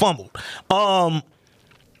shit, I fumbled.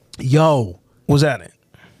 Yo, was that it?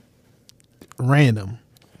 Random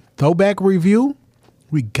throwback review.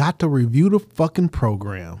 We got to review the fucking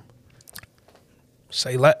program.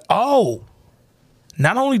 Not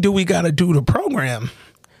only do we got to do the program,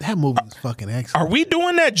 that movie is fucking excellent. Are we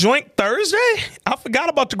doing that joint Thursday? I forgot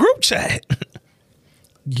about the group chat.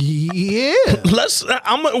 Yeah,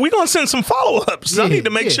 we gonna send some follow-ups. I need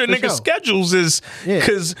to make sure niggas' schedules is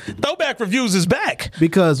because Throwback Reviews is back,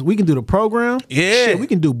 because we can do the program. Shit, we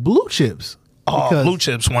can do Blue Chips. Blue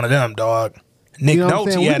Chips, one of them, dog. Nick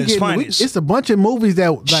Nolte at his finest. It's a bunch of movies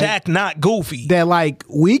that Shaq Not Goofy that like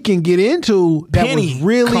we can get into that Penny, was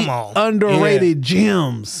really underrated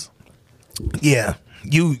gems. Yeah,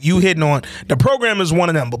 you hitting on the program is one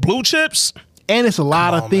of them, but Blue Chips. And it's a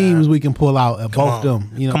lot of themes we can pull out of both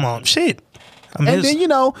them. You know? Come on, shit. And then,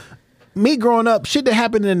 me growing up, shit that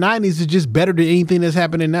happened in the 90s is just better than anything that's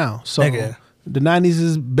happening now. So nigga, the 90s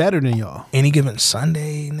is better than y'all. Any Given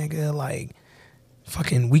Sunday, nigga, like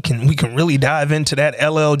fucking we can really dive into that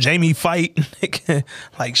LL Jamie fight. Nigga.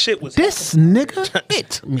 Like shit was this nigga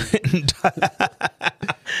hit me. This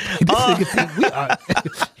nigga think we are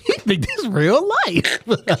he think this real life.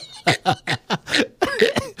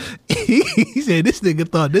 He said this nigga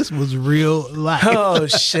thought this was real life. Oh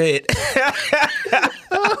shit.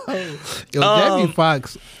 Yo, Jamie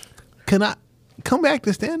Foxx, can I come back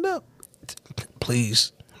to stand up?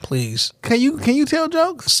 Please. Can you tell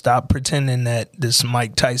jokes? Stop pretending that this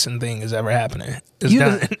Mike Tyson thing is ever happening. It's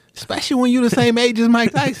done. Especially when you're the same age as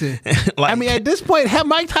Mike Tyson. I mean, at this point, have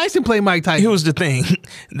Mike Tyson play Mike Tyson. Here was the thing.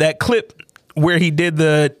 That clip where he did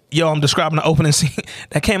I'm describing the opening scene,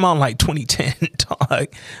 that came out in like 2010, dog.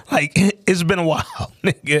 Like, it's been a while,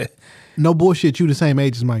 nigga. No bullshit, you the same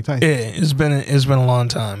age as Mike Tyson. Yeah, it's been a long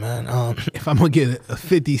time, man. If I'm gonna get a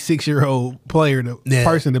 56-year-old player,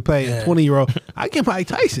 person to play a 20-year-old, I get Mike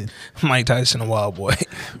Tyson. Mike Tyson, a wild boy.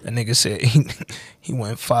 That nigga said he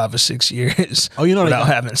went 5 or 6 years without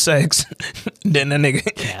having sex. Then that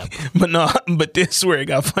nigga, but this is where it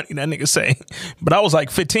got funny. That nigga say, but I was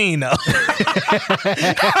like 15 though.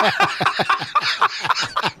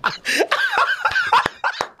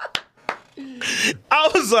 I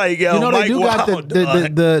was like, yo, they do got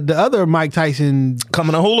the other Mike Tyson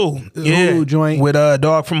coming to Hulu. Hulu joint with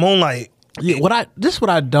Dog from Moonlight. Yeah, this is what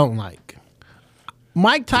I don't like.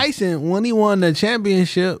 Mike Tyson, when he won the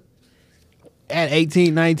championship at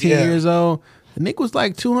 18, 19 years old, the nigga was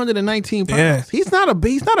like 219 pounds. Yeah. He's not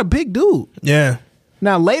a big dude. Yeah.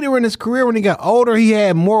 Now, later in his career, when he got older, he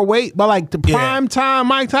had more weight. But like the prime time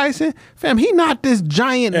Mike Tyson, fam, he not this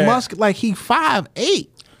giant like he 5'8".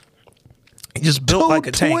 He just built like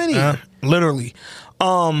a tank, literally.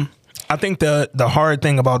 I think the hard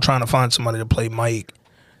thing about trying to find somebody to play Mike,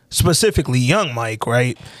 specifically young Mike,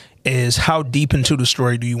 right, is how deep into the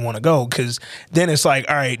story do you want to go? Because then it's like,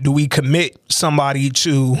 all right, do we commit somebody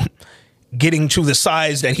to getting to the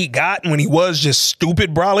size that he got when he was just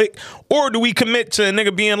stupid brolic? Or do we commit to a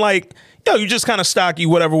nigga being like, yo, you just kind of stocky,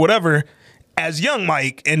 whatever, as Young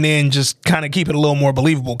Mike and then just kind of keep it a little more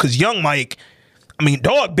believable. Because Young Mike, I mean,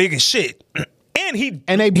 dog big as shit. And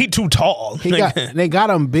he too tall. They got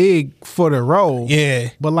him big for the role. Yeah.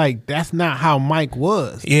 But like that's not how Mike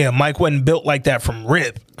was. Yeah, Mike wasn't built like that from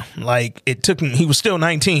rip. Like it took him, he was still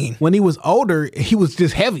 19. When he was older, he was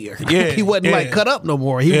just heavier. Yeah. He wasn't like cut up no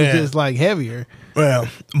more. He was just like heavier. Well,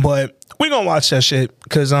 but we gonna watch that shit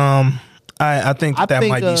because I think that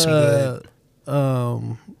might be some good.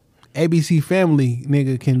 ABC Family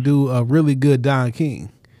nigga can do a really good Don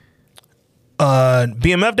King.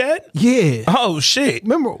 BMF Dad? Yeah. Oh shit.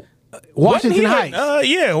 Remember Washington Heights?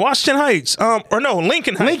 Yeah, Washington Heights. Or no,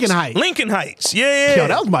 Lincoln Heights. Lincoln Heights. Yeah. Yo,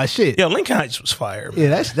 that was my shit. Yo, Lincoln Heights was fire. Man.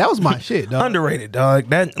 Yeah, that was my shit, dog. Underrated, dog.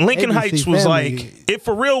 That Lincoln ABC Heights was Family. like, it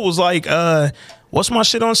for real was like, what's my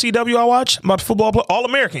shit on CW I watch about the football play? All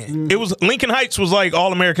American. It was Lincoln Heights was like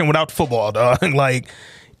All American without the football, dog. Like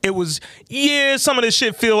it was, some of this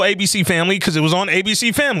shit feel ABC Family because it was on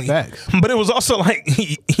ABC Family. Facts. But it was also like,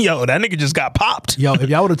 yo, that nigga just got popped. Yo, if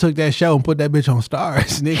y'all would have took that show and put that bitch on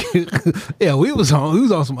Stars, nigga, yeah, we was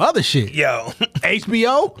on some other shit. Yo,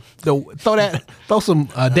 HBO, throw some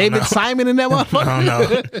David Simon in that motherfucker. No.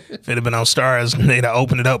 If it had been on Stars, they'd have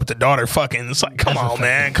opened it up with the daughter fucking. It's like, come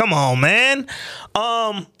on, man.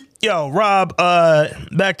 Yo, Rob,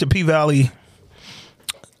 back to P-Valley.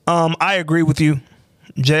 I agree with you.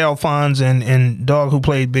 J. Alphonse and dog who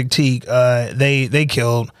played Big Teak, they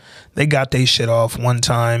killed. They got their shit off one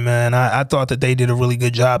time, man. I thought that they did a really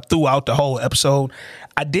good job throughout the whole episode.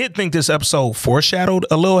 I did think this episode foreshadowed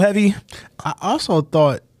a little heavy. I also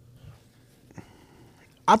thought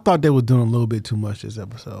they were doing a little bit too much this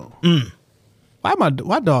episode.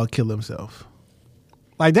 Why dog kill himself?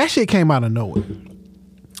 Like that shit came out of nowhere.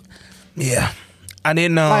 Yeah, I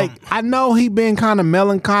didn't know. Like I know he been kind of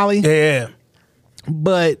melancholy. Yeah.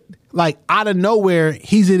 But like out of nowhere,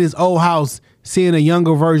 he's in his old house seeing a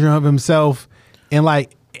younger version of himself, and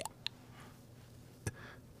like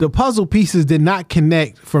the puzzle pieces did not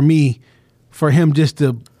connect for me for him just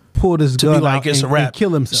to pull this gun like out it's a wrap. and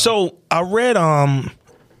kill himself. So I read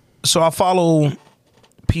so I follow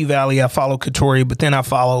P-Valley, I follow Katori, but then I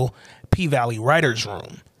follow P-Valley Writers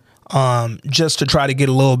Room. Just to try to get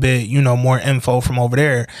a little bit, more info from over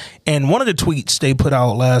there. And one of the tweets they put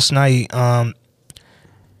out last night,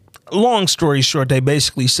 long story short, they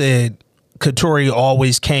basically said Katori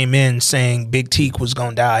always came in saying Big Teak was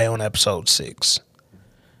going to die on episode 6.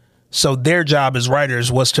 So their job as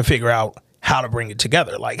writers was to figure out how to bring it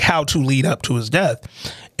together, like how to lead up to his death.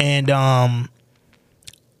 And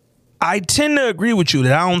I tend to agree with you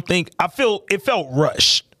that it felt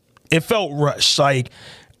rushed. It felt rushed. Like,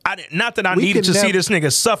 not that I needed to see this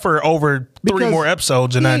nigga suffer over 3 more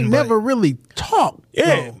episodes and he never really talked.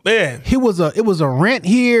 Yeah, though. Yeah. It was a rant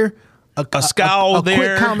here, a scowl a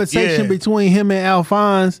there, quick conversation between him and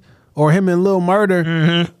Alphonse or him and Lil Murder.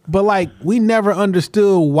 Mm-hmm. But like we never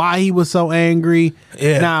understood why he was so angry.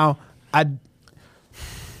 Yeah. Now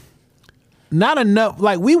not enough.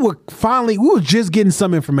 Like we were just getting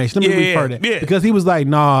some information. Let me refer that because he was like,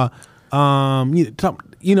 nah.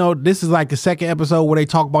 This is like the second episode where they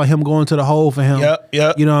talk about him going to the hole for him.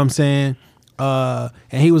 Yep. You know what I'm saying? And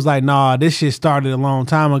he was like, nah, this shit started a long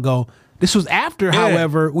time ago. This was after,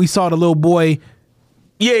 however, we saw the little boy.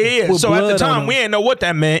 Yeah. So at the time, we didn't know what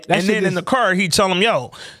that meant. And then in the car, he tell him,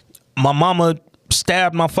 yo, my mama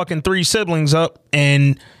stabbed my fucking 3 siblings up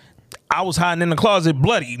and I was hiding in the closet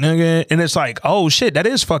bloody, nigga. And it's like, oh shit, that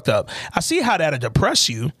is fucked up. I see how that'll depress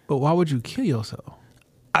you. But why would you kill yourself?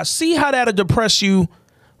 I see how that'll depress you.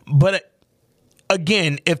 But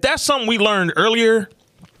again, if that's something we learned earlier,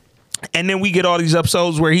 and then we get all these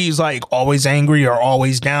episodes where he's like always angry or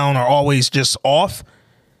always down or always just off,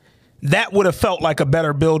 that would have felt like a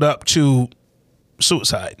better build up to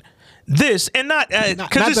suicide. This and not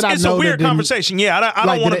because it's a weird conversation. Yeah, I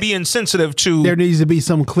don't want to be insensitive to. There needs to be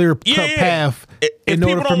some clear cut path in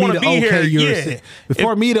order for me to okay your.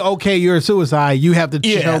 Before me to okay your suicide, you have to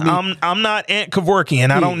show me. I'm not Ant Kevorkian.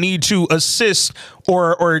 I don't need to assist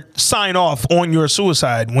or sign off on your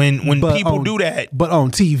suicide when people do that. But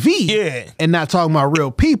on TV, and not talking about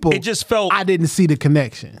real people, it just felt I didn't see the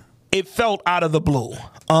connection. It felt out of the blue.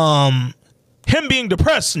 Him being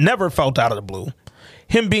depressed never felt out of the blue.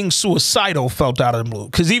 Him being suicidal felt out of the blue.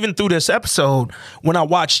 Because even through this episode, when I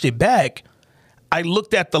watched it back, I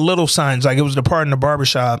looked at the little signs. Like it was the part in the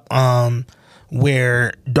barbershop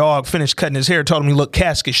where dog finished cutting his hair, told him he looked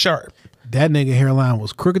casket sharp. That nigga hairline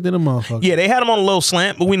was crooked than a motherfucker. Yeah, they had him on a little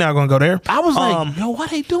slant, but we're not going to go there. I was like, yo, why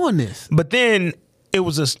they doing this? But then it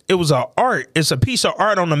was a art. It's a piece of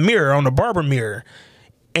art on the mirror, on the barber mirror.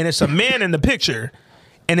 And it's a man in the picture.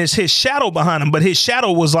 and it's his shadow behind him, but his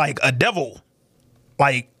shadow was like a devil.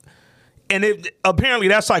 Like, and apparently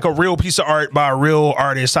that's like a real piece of art by a real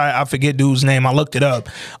artist. I forget dude's name. I looked it up.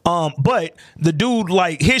 But the dude,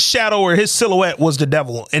 like his shadow or his silhouette was the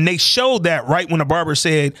devil. And they showed that right when the barber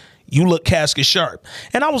said, "You look casket sharp."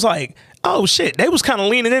 And I was like, oh shit, they was kind of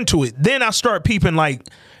leaning into it. Then I start peeping like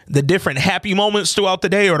the different happy moments throughout the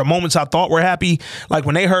day, or the moments I thought were happy. Like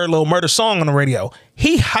when they heard Lil Murda song on the radio,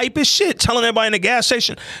 he hype as shit, telling everybody in the gas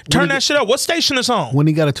station, turn that shit up. What station is on? When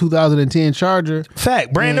he got a 2010 Charger.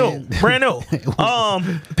 Fact, brand new.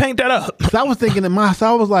 Paint that up. So I was thinking to myself,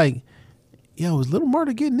 I was like, yo, is Lil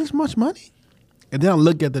Murda getting this much money? And then I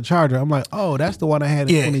look at the Charger. I'm like, oh, that's the one I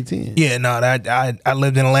had in 2010. Yeah, no, I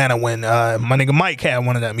lived in Atlanta when my nigga Mike had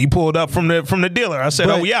one of them. He pulled up from the dealer. I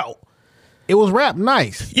said, we out. It was wrapped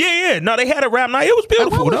nice. Yeah. No, they had it wrapped nice. It was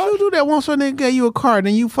beautiful. Why would you do that once a nigga gave you a car,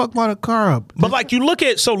 then you fuck my car up? But like look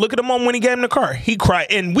at the moment when he gave him the car. He cried.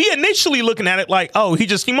 And we initially looking at it like, oh, he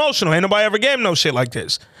just emotional. Ain't nobody ever gave him no shit like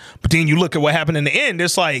this. But then you look at what happened in the end.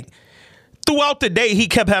 It's like throughout the day, he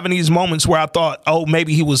kept having these moments where I thought, oh,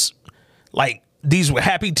 maybe he was like, these were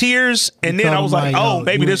happy tears, and then I was like, oh,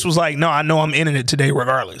 maybe this was like, no, I know I'm ending it today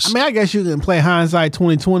regardless. I mean, I guess you can play hindsight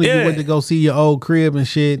 2020. You went to go see your old crib and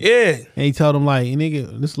shit. Yeah. And he told him like,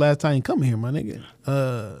 nigga, this last time you come here, my nigga.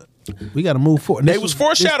 We got to move forward. They was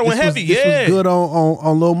foreshadowing heavy. This was good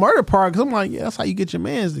on Lil Murda part, because I'm like, yeah, that's how you get your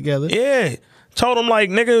mans together. Yeah. Told him like,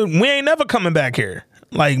 nigga, we ain't never coming back here.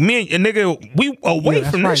 Like me and nigga, we away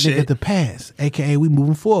from this shit. Nigga, the past, aka we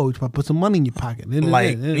moving forward. We try to put some money in your pocket.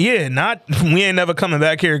 Like, not we ain't never coming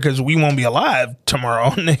back here because we won't be alive tomorrow,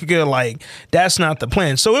 nigga. Like that's not the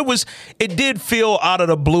plan. So it did feel out of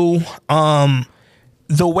the blue.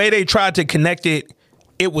 The way they tried to connect it,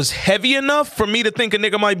 it was heavy enough for me to think a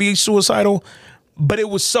nigga might be suicidal, but it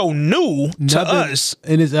was so new to us.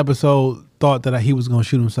 In this episode, thought that he was gonna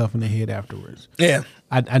shoot himself in the head afterwards. Yeah.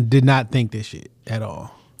 I did not think this shit at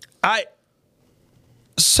all. I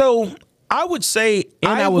would say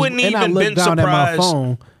I wouldn't even been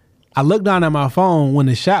surprised. I looked down at my phone when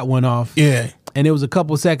the shot went off. Yeah. And it was a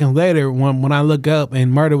couple seconds later when I look up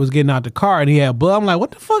and Murda was getting out the car and he had blood. I'm like,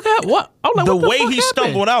 what the fuck happened? What? I'm like, the way he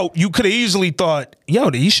stumbled out, you could have easily thought, yo,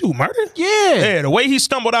 did he shoot Murda? Yeah. Yeah, the way he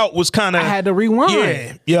stumbled out was kind of... I had to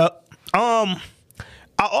rewind. Yeah. I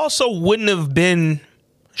also wouldn't have been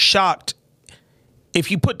shocked if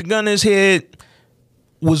he put the gun in his head,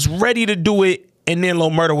 was ready to do it, and then Lil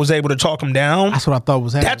Murda was able to talk him down. That's what I thought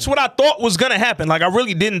was happening. That's what I thought was going to happen. Like, I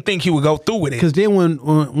really didn't think he would go through with it. Because then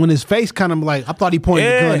when his face kind of like, I thought he pointed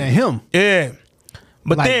the gun at him. Yeah.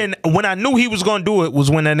 But like, then when I knew he was going to do it was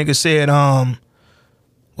when that nigga said,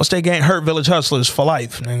 what's that gang? Hurt Village Hustlers for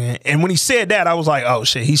life, nigga. And when he said that, I was like, oh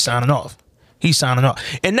shit, he's signing off.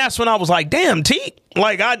 And that's when I was like, damn, T.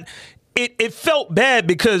 Like, it felt bad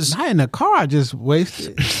because... Not in the car, I just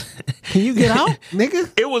wasted. Can you get out,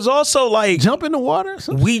 nigga? It was also like... Jump in the water?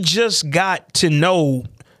 We just got to know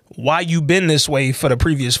why you been this way for the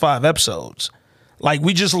previous 5 episodes. Like,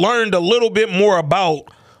 we just learned a little bit more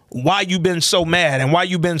about why you been so mad and why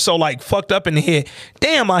you been so, like, fucked up in the head.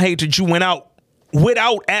 Damn, I hate that you went out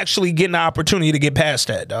without actually getting the opportunity to get past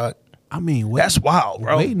that, dog. I mean, that's wild,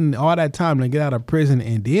 bro. Waiting all that time to get out of prison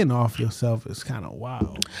and then off yourself is kind of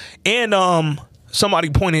wild. And somebody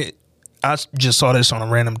pointed, I just saw this on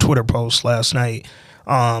a random Twitter post last night.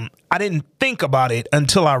 I didn't think about it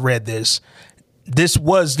until I read this. This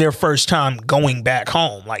was their first time going back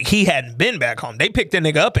home. Like, he hadn't been back home. They picked that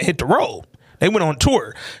nigga up and hit the road. They went on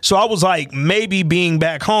tour. So I was like, maybe being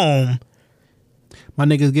back home, my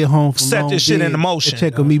niggas get home from set this shit into motion. They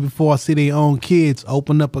check on me before I see their own kids.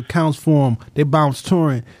 Open up accounts for them. They bounce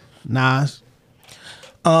touring. Nas.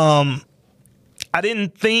 I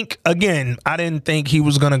didn't think he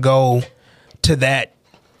was gonna go to that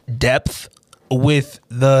depth with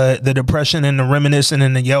the depression and the reminiscing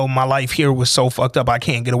and the my life here was so fucked up I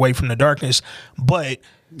can't get away from the darkness. But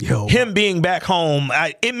him being back home,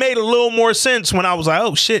 it made a little more sense when I was like,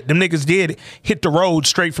 oh shit, them niggas did hit the road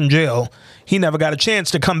straight from jail. He never got a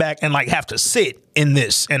chance to come back and like have to sit in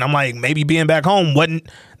this. And I'm like, maybe being back home wasn't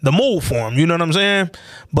the move for him. You know what I'm saying?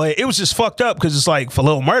 But it was just fucked up because it's like for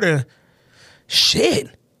Lil Murda, shit.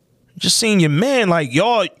 Just seeing your man, like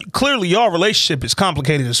y'all, clearly y'all relationship is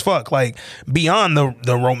complicated as fuck. Like beyond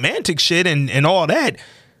the romantic shit and all that,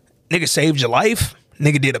 nigga saved your life.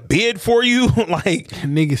 Nigga did a bid for you. Like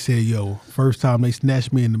nigga said, yo, first time they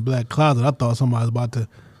snatched me in the black closet, I thought somebody was about to.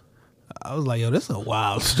 I was like, yo, this is a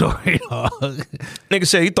wild story, dog. Nigga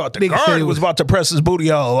said he thought the guard was about to press his booty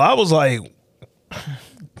hole. I was like,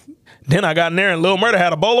 Then I got in there and Lil Murda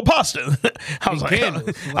had a bowl of pasta. I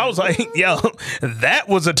was like, yo, that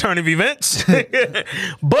was a turn of events.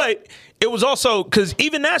 But it was also because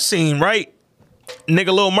even that scene, right? Nigga,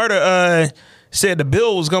 Lil Murda said the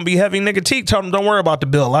bill was gonna be heavy. Nigga Teak told him, don't worry about the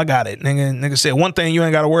bill. I got it. Nigga said one thing you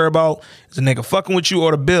ain't gotta worry about is a nigga fucking with you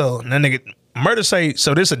or the bill. And then nigga Murda say,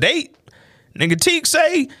 so this a date? Nigga Teak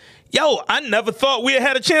say, yo, I never thought we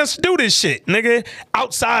had a chance to do this shit, nigga,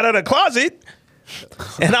 outside of the closet.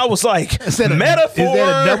 And I was like, metaphor. Is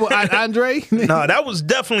that a double Aunt Andre? No, that was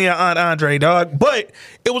definitely an Aunt Andre, dog. But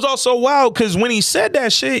it was also wild because when he said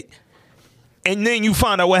that shit, and then you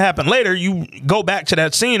find out what happened later, you go back to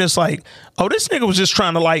that scene, it's like, oh, this nigga was just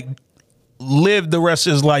trying to like live the rest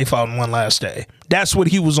of his life out in one last day. That's what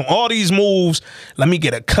he was on. All these moves. Let me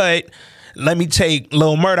get a cut. Let me take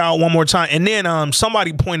Lil Murda out one more time. And then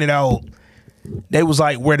somebody pointed out, they was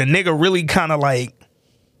like, where the nigga really kind of like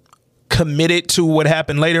committed to what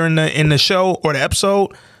happened later in the show or the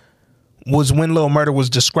episode was when Lil Murda was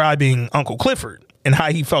describing Uncle Clifford and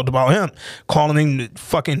how he felt about him, calling him the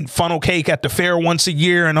fucking funnel cake at the fair once a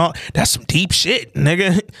year and all. That's some deep shit,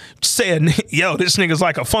 nigga. Saying, yo, this nigga's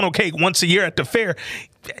like a funnel cake once a year at the fair.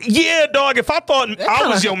 Yeah, dog, if I thought I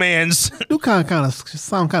was your man's. You kind of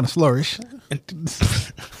sound kind of slurish.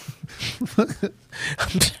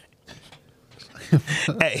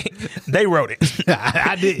 Hey, they wrote it.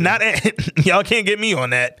 I didn't. Not y'all can't get me on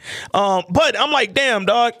that. But I'm like, damn,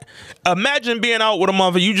 dog. Imagine being out with a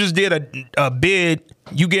mother. You just did a bid.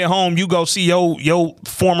 You get home. You go see your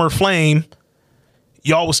former flame.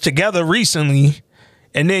 Y'all was together recently,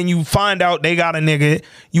 and then you find out they got a nigga.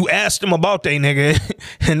 You ask them about they nigga,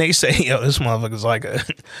 and they say, yo, this motherfucker's like a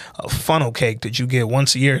funnel cake that you get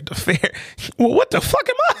once a year at the fair. Well, what the fuck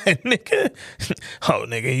am I, nigga? Oh,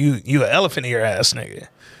 nigga, you an elephant ear ass nigga.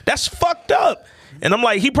 That's fucked up. And I'm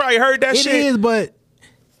like, he probably heard that shit. It is, but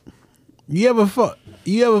you ever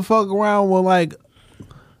fuck around with like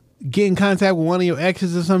get in contact with one of your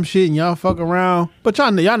exes or some shit and y'all fuck around, but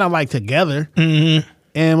y'all not like together. Mm-hmm.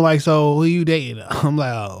 And like, so who you dating? I'm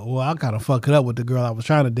like, oh, well, I kind of fuck it up with the girl I was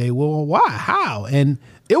trying to date. Well, why? How? And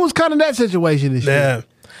it was kind of that situation. And shit. Yeah,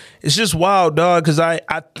 it's just wild, dog. Because I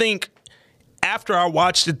think after I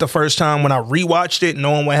watched it the first time, when I rewatched it,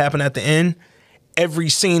 knowing what happened at the end, every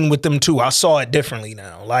scene with them two, I saw it differently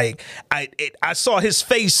now. Like I saw his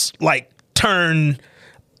face like turn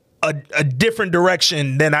a different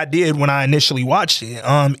direction than I did when I initially watched it.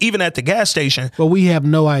 Even at the gas station. But we have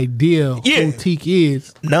no idea who Teak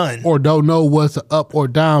is. None. Or don't know what's up or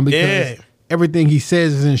down because everything he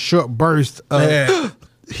says is in short bursts.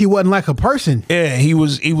 He wasn't like a person. Yeah, he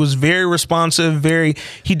was very responsive,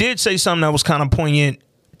 he did say something that was kind of poignant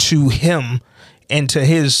to him and to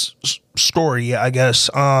his story, I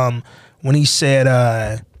guess. When he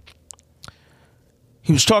said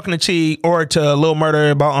he was talking to T or to Lil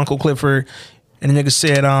Murda about Uncle Clifford, and the nigga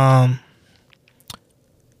said,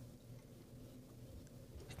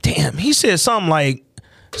 damn, he said something like,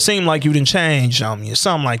 seemed like you didn't change on me or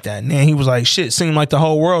something like that. And then he was like, shit, seemed like the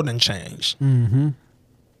whole world didn't change. Mm-hmm.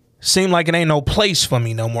 Seemed like it ain't no place for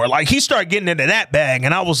me no more. Like, he started getting into that bag,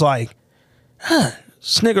 and I was like,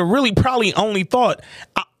 this nigga really probably only thought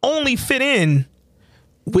I only fit in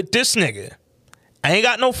with this nigga. I ain't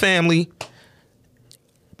got no family.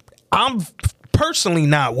 I'm personally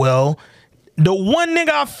not well. The one nigga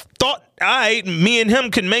I thought, all right, me and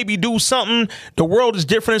him could maybe do something. The world is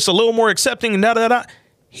different. It's a little more accepting and da-da-da.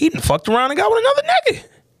 He done fucked around and got with another nigga.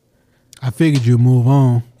 I figured you'd move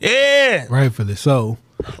on. Yeah. Rightfully so.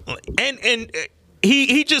 And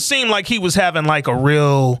he just seemed like he was having like a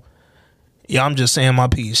real, yeah, I'm just saying my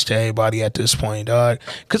piece to everybody at this point, dog.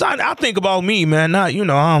 Because I think about me, man. Not, you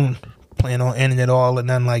know, I'm planning on ending it all and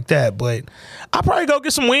nothing like that. But I'll probably go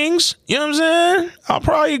get some wings. You know what I'm saying? I'll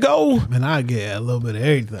probably go. Man, I get a little bit of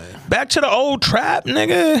everything. Back to the old trap,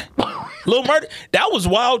 nigga. Lil Murda. That was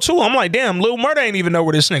wild, too. I'm like, damn, Lil Murda ain't even know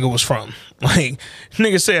where this nigga was from. Like,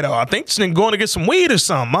 nigga said, oh, I think this nigga going to get some weed or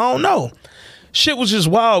something. I don't know. Shit was just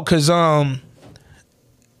wild because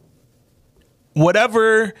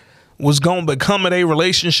whatever was going to become of their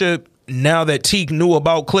relationship, now that Teak knew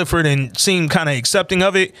about Clifford and seemed kind of accepting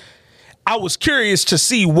of it, I was curious to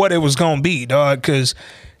see what it was going to be, dog, because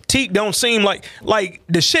Teak don't seem like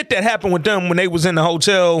the shit that happened with them when they was in the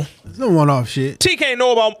hotel. It's no one-off shit. Teak ain't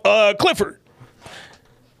know about Clifford.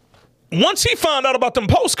 Once he found out about them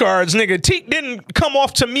postcards, nigga, Teak didn't come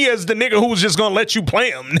off to me as the nigga who was just gonna let you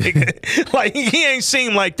play him, nigga. Like, he ain't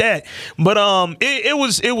seem like that. But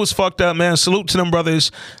it was fucked up, man. Salute to them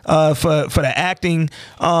brothers for the acting.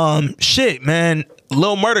 Shit, man.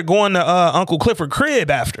 Lil Murda going to Uncle Clifford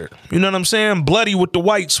crib after. You know what I'm saying? Bloody with the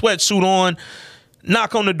white sweatsuit on.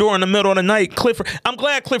 knock on the door in the middle of the night. Clifford, I'm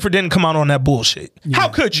glad Clifford didn't come out on that bullshit. Yeah. How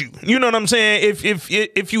could you? You know what I'm saying?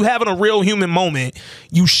 If you having a real human moment,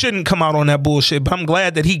 you shouldn't come out on that bullshit. But I'm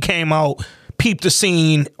glad that he came out, peeped the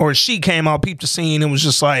scene, or she came out, peeped the scene, and was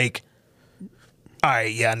just like, all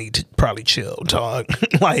right, yeah, I need to probably chill, dog.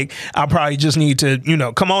 Like, I probably just need to,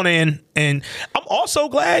 come on in. And I'm also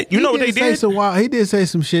glad, what they did? He did say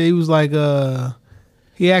some shit. He was like,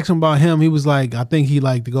 he asked him about him. He was like, I think he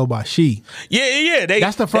liked to go by she. Yeah.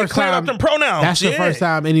 That's the first cleared time. Up them pronouns. That's the first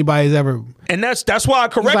time anybody's ever. And that's why I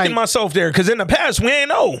corrected myself there, because in the past, we ain't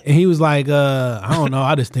know. And he was like, I don't know.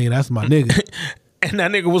 I just think that's my nigga. And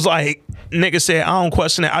that nigga was like, nigga said, I don't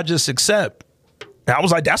question it. I just accept. And I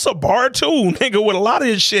was like, that's a bar too, nigga, with a lot of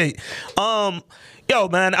his shit. Yo,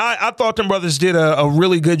 man, I thought them brothers did a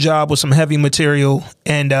really good job with some heavy material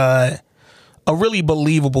and a really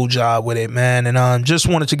believable job with it, man. And just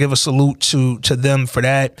wanted to give a salute to them for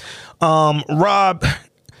that. Rob,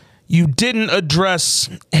 you didn't address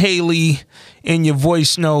Haley in your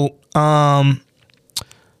voice note.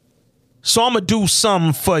 So I'm going to do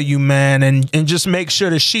something for you, man, and just make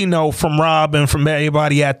sure that she know from Rob and from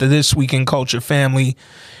everybody at the This Week in Culture family.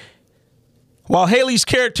 While Haley's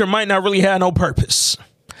character might not really have no purpose,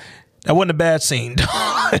 that wasn't a bad scene.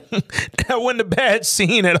 That wasn't a bad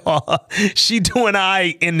scene at all. She doing all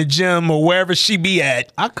right in the gym or wherever she be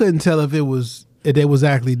at. I couldn't tell if they was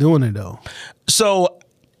actually doing it, though. So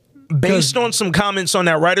based on some comments on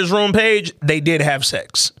that writer's room page, they did have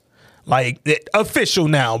sex. Like, official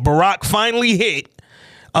now. Barack finally hit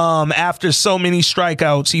after so many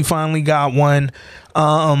strikeouts. He finally got one.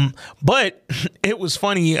 But it was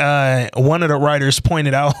funny. One of the writers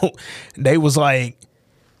pointed out, they was like,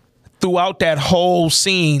 throughout that whole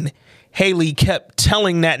scene, Haley kept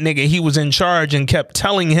telling that nigga he was in charge and kept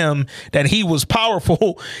telling him that he was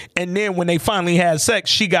powerful. And then when they finally had sex,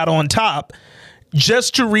 she got on top.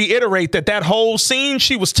 Just to reiterate that whole scene,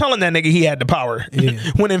 she was telling that nigga he had the power. Yeah.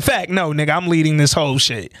 When in fact, no, nigga, I'm leading this whole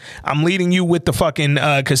shit. I'm leading you with the fucking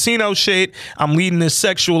casino shit. I'm leading this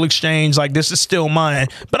sexual exchange. Like, this is still mine.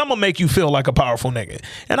 But I'm going to make you feel like a powerful nigga.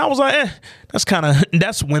 And I was like,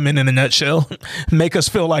 that's women in a nutshell. Make us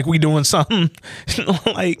feel like we doing something.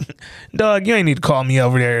 Like, dog, you ain't need to call me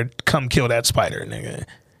over there. Come kill that spider, nigga.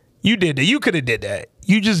 You did that. You could have did that.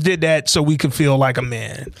 You just did that so we could feel like a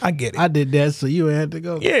man. I get it. I did that so you had to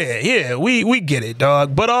go. Yeah. We get it,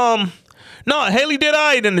 dog. But no, Haley did all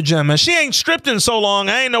right in the gym, man. She ain't stripped in so long.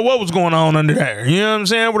 I ain't know what was going on under there. You know what I'm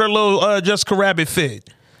saying? With her little Jessica Rabbit fit.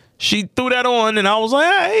 She threw that on and I was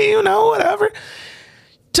like, hey, whatever.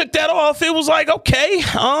 Took that off. It was like, okay.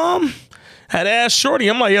 Had to ask Shorty.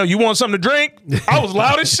 I'm like, yo, you want something to drink? I was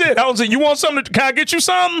loud as shit. I was like, you want something can I get you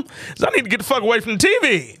something? 'Cause I need to get the fuck away from the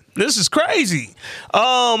TV. This is crazy.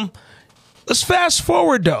 Let's fast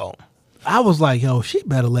forward though. I was like, yo, she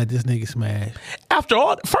better let this nigga smash. After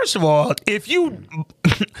all, first of all, if you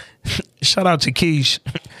shout out to Keish.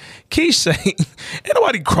 Keish say, ain't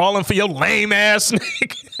nobody crawling for your lame ass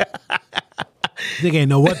nigga. Nigga ain't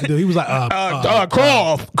know what to do. He was like,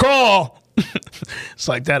 crawl. It's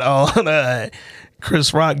like that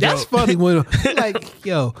Chris Rock joke. That's funny when like,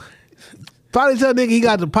 yo, probably tell nigga he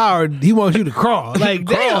got the power, he wants you to crawl. Like,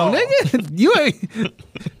 damn, nigga, you ain't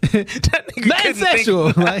that nigga not sexual.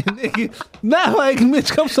 Like, nigga, not like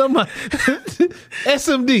Mitch come something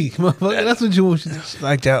SMD, motherfucker. That's what you want to do.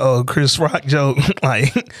 Like that old Chris Rock joke.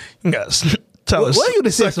 Like, you got tell us. What you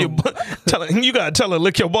to say? You gotta tell her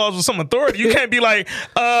lick your balls with some authority. You can't be like,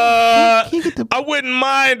 I wouldn't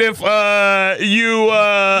mind if you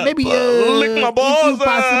maybe lick my balls.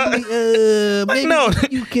 Maybe no,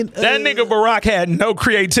 you can. That nigga Barack had no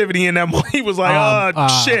creativity in that moment. He was like,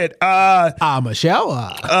 shit. I'm a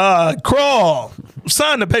shower. Crawl.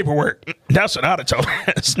 Sign the paperwork. That's what I'd have told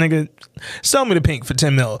her. This nigga, sell me the pink for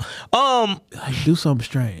 $10 million. Do something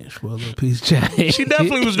strange for a little piece of change. She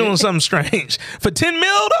definitely was doing something strange. For $10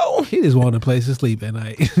 million though? He just wanted a place to sleep at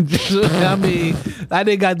night. I mean, I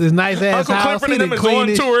didn't got this nice ass Uncle house. Clifford and them is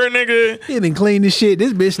on tour, nigga. He didn't clean this shit.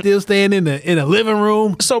 This bitch still staying in the living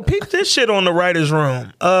room. So peep this shit on the writer's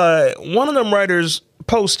room. One of them writers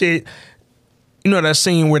posted, that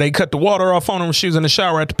scene where they cut the water off on her when she was in the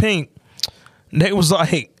shower at the Pink. They was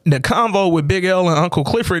like, the convo with Big L and Uncle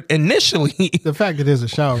Clifford initially. The fact that there's a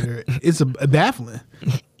shower there, it's a baffling.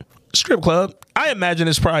 Strip club. I imagine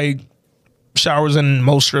it's probably showers in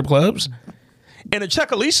most strip clubs. In a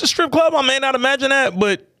Chucalissa strip club, I may not imagine that,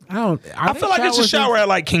 but I feel like it's a shower at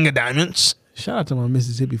like King of Diamonds. Shout out to my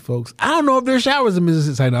Mississippi folks. I don't know if there's showers in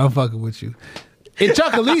Mississippi. No, I'm fucking with you. In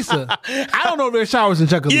Chucalissa, I don't know if there's showers in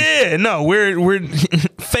Chucalissa. Yeah, no, we're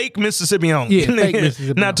fake Mississippi only. Yeah, fake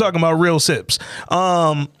Mississippi. Not talking about real sips.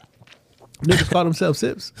 Niggas call themselves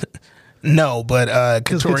sips. No, but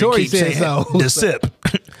Katori keeps saying so. The sip.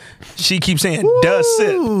 She keeps saying the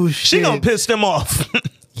sip. She gonna piss them off.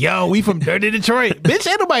 Yo, we from Dirty Detroit. Bitch,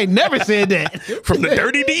 ain't nobody never said that. From the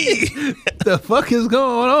Dirty D. The fuck is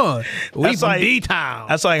going on? We that's from like, D-Town.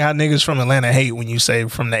 That's like how niggas from Atlanta hate when you say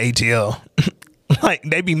from the ATL. Like,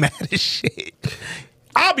 they be mad as shit.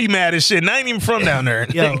 I'll be mad as shit, and I ain't even from down there.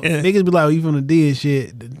 Yo, niggas be like, you from the D and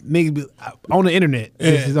shit. Niggas be on the internet.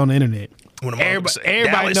 This is on the internet.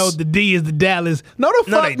 Everybody knows the D is the Dallas. No,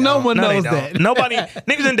 the fuck, no one knows that. Nobody,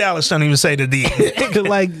 niggas in Dallas don't even say the D.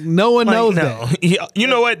 Like, no one knows that. You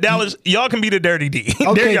know what, Dallas, y'all can be the dirty D.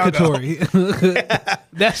 Okay, there y'all Katori.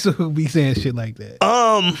 That's who be saying shit like that.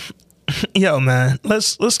 Yo, man,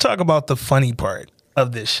 let's talk about the funny part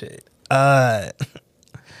of this shit.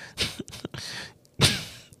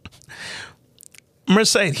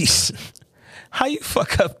 Mercedes, how you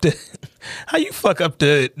fuck up the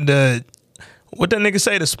what that nigga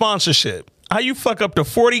say, the sponsorship? How you fuck up the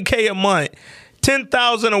 $40K a month,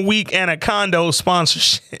 $10,000 a week, and a condo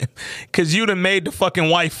sponsorship? Cause you done made the fucking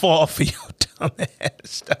wife fall for your dumb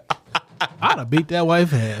ass. I'd have beat that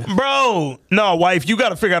wife ass. Bro, no, wife, you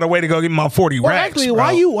gotta figure out a way to go get my 40 racks. Actually, bro.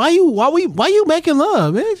 why you making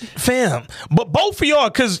love, man? Fam, but both of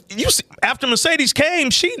y'all, cause you see, after Mercedes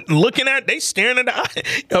came, she looking at, they staring at the eye.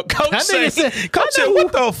 Yo, Coach said,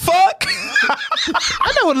 what the fuck?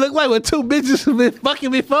 I know what it looked like when two bitches have been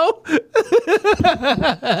fucking before.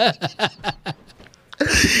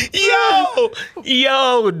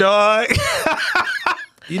 Yo, dog.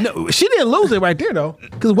 You know, she didn't lose it right there though,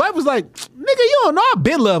 because wife was like, "Nigga, you don't know I've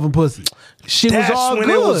been loving pussy." That's was all when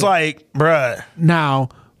good. It was like, bruh. Now,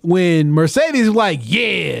 when Mercedes was like,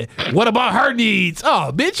 "Yeah, what about her needs?"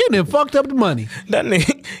 Oh, bitch, you done fucked up the money. That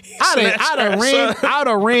nigga, I'd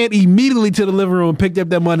have ran immediately to the living room, picked up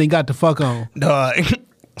that money, and got the fuck on. Dog.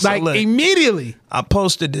 Like, look, immediately. I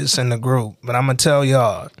posted this in the group, but I'm gonna tell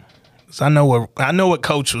y'all, cause I know what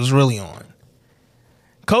Coach was really on.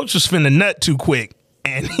 Coach was finna nut too quick.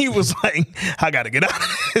 And he was like, I gotta get out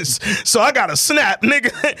of this. So I gotta snap, nigga.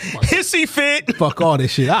 Hissy fit. Fuck all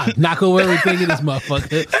this shit. I knock over everything in this motherfucker.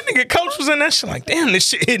 That nigga Coach was in that shit like, damn, this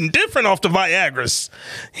shit hitting different off the Viagra's.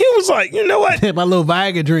 He was like, you know what? My little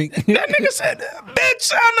Viagra drink. That nigga said,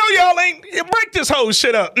 bitch, I know y'all ain't, break this whole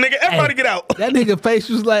shit up. Nigga, everybody get out. That nigga face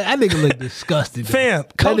was like, that nigga looked disgusted. Fam,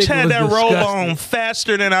 Coach had that robe on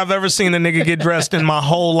faster than I've ever seen a nigga get dressed in my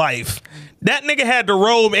whole life. That nigga had the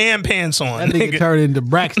robe and pants on. That nigga turned into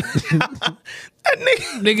Braxton. That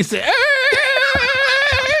nigga said,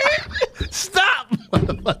 stop,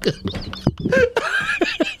 motherfucker.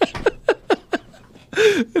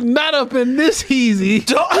 Not up in this easy.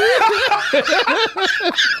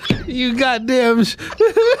 You goddamn.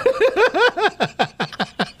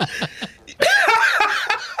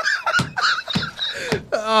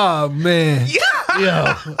 Oh man. Yo.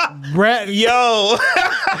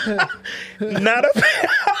 Not a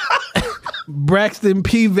Braxton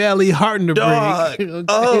P. Valley Hardenberg. Okay.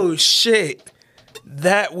 Oh shit.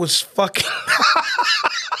 That was fucking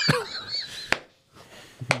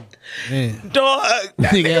man. Dog.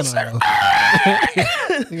 Nigga,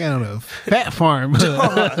 I don't know. Fat Farm.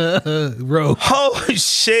 Bro. Oh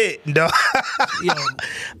shit, dog. Yo,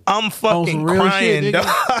 I'm fucking crying, shit, dog.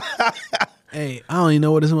 Hey, I don't even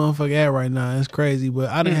know where this motherfucker at right now. It's crazy, but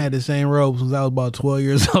I done had the same robe since I was about 12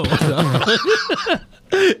 years old.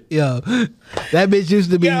 Yo, that bitch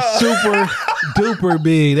used to be super duper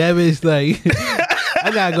big. That bitch like,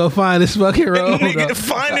 I gotta go find this fucking robe. Nigga,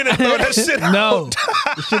 find it and throw that shit out. No,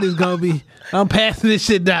 the shit is gonna be, I'm passing this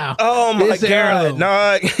shit down. Oh my God.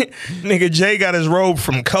 No, nigga, Jay got his robe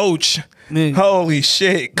from Coach. Nigga. Holy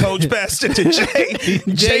shit. Coach passed it to Jay.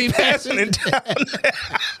 Jay passing it down.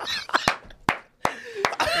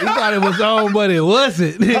 He thought it was on, but it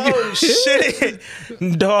wasn't. Oh shit,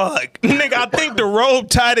 dog, nigga! I think the robe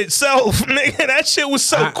tied itself, nigga. That shit was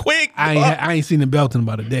so quick. I ain't seen the belt in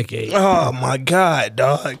about a decade. Oh my God,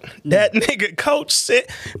 dog! That nigga Coach said,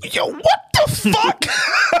 "Yo, what the fuck?"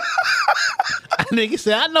 Nigga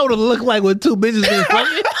said, "I know what it look like when two bitches been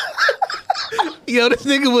fucking." Yo, this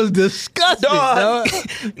nigga was disgusted, dog.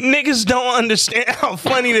 Niggas don't understand how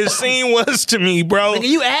funny this scene was to me, bro. Nigga,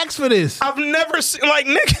 you asked for this. I've never seen, like,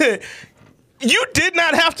 nigga, you did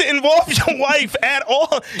not have to involve your wife at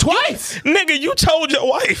all. Twice. Nigga, you told your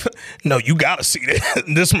wife, no, you gotta see this.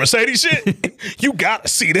 This Mercedes shit, you gotta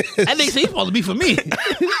see this. That nigga said he's supposed to be for me.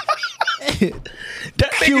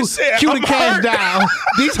 That nigga said, cue the cash down.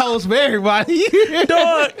 These hoes for everybody.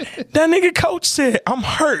 Dog, that nigga Coach said, I'm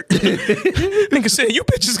hurt. Nigga said, you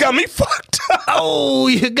bitches got me fucked up. Oh,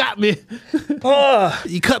 you got me.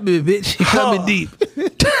 You cut me, bitch. You cut me deep.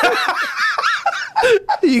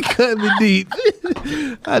 You cut me deep.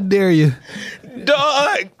 I dare you.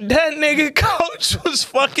 Dog, that nigga coach was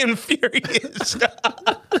fucking furious.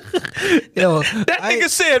 Yo, Nigga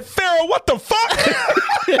said, Farrah, what the fuck?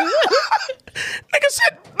 Nigga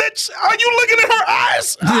said, bitch, are you looking at her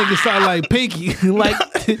eyes? This nigga sound like Pinky. Like,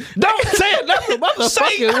 don't say another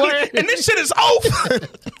motherfucking word. And this shit is over.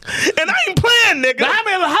 And I ain't playing, nigga.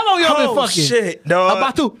 Now, how long y'all been fucking? Shit, dog.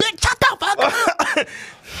 About to, bitch, shut the fuck up.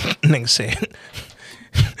 Nigga said,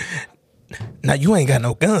 now you ain't got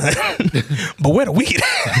no gun, but where the weed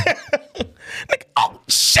at? Nigga, oh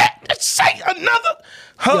shit, let's say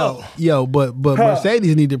another. Yo, but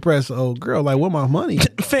Mercedes need to press the old girl. Like, where my money?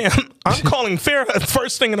 Fam, I'm calling Farrah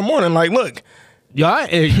first thing in the morning. Like, look, Y'all,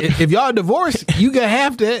 if y'all divorced, you got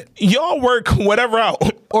half that. Y'all work whatever out.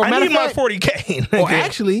 Or I need my 40K. Nigga. Or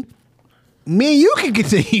actually, me and you can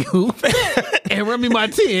continue and run me my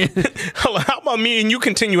 10. How about me and you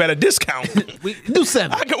continue at a discount? We do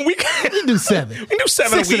 7. We can do 7. We can do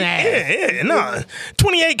 7 6 a week. and a half. Yeah, no.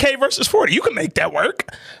 28K versus 40. You can make that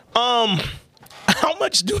work. How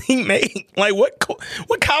much do he make? Like, what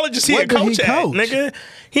college is he a coach at, nigga?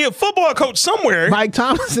 He a football coach somewhere. Mike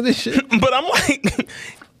Thompson and shit. But I'm like,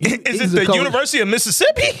 is it the University of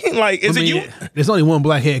Mississippi? Like, is it you? There's only one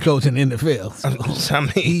black head coach in the NFL. So I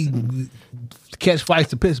mean, he catch flights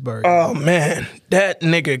to Pittsburgh. Oh, man. That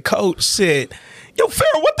nigga coach said, yo,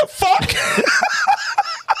 Farrah, what the fuck?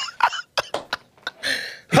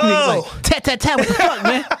 Like, tat, what the fuck,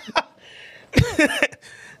 man?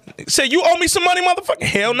 Say, you owe me some money, motherfucker?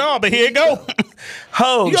 Hell no, but here you go.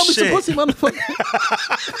 Oh, you owe me shit. some pussy, motherfucker.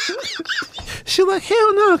 She like,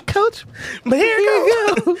 hell no, coach. But here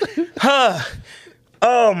you go.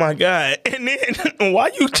 Oh, my God. And then, why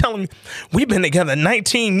you telling me, we've been together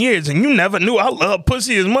 19 years and you never knew I love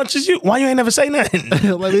pussy as much as you? Why you ain't never say nothing?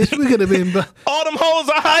 Like, bitch, we could have been... All them hoes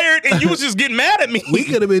I hired and you was just getting mad at me. We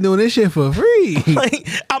could have been doing this shit for free. Like,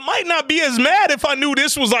 I might not be as mad if I knew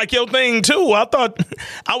this was like your thing, too. I thought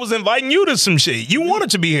I was inviting you to some shit. You wanted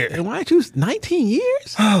to be here. And why you 19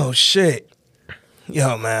 years? Oh, shit.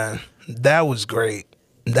 Yo, man, that was great.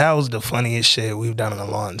 That was the funniest shit we've done in a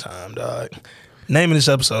long time, dog. Name of this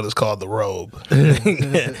episode is called The Robe.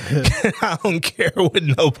 I don't care what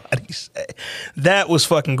nobody say. That was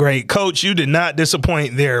fucking great. Coach, you did not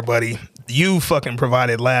disappoint there, buddy. You fucking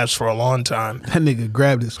provided laughs for a long time. That nigga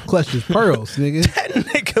grabbed his, clutched his pearls, nigga. That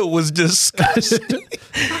nigga was disgusting.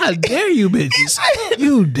 How dare you, bitch?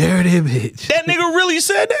 You dirty bitch. That nigga really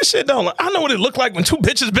said that shit, though. I know what it looked like when two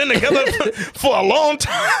bitches been together for a long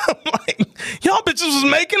time. Like, y'all bitches was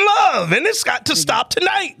making love, and it's got to stop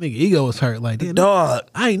tonight. Nigga, ego was hurt like that. Dog.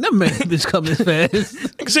 I ain't never made a bitch come this fast.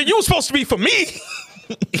 Nigga said, you was supposed to be for me.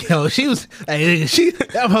 Yo, she was, that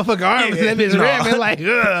motherfucking arm was that bitch ramming like,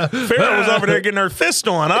 Farrah was over there getting her fist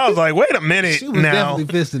on. I was like, wait a minute. She was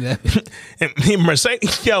definitely fisting that bitch. And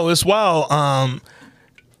Mercedes, yo, it's wild.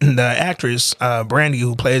 The actress, Brandy,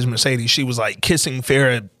 who plays Mercedes, she was like kissing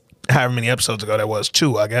Farrah, however many episodes ago that was,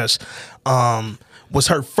 2, I guess. Was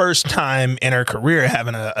her first time in her career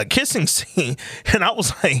having a kissing scene. And I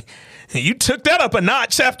was like, you took that up a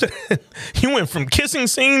notch after that. You went from kissing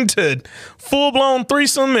scene to full-blown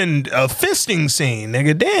threesome and a fisting scene,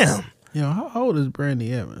 nigga. Damn. Yo, how old is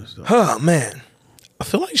Brandy Evans? Though? Oh, man. I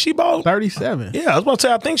feel like she about 37. Yeah, I was about to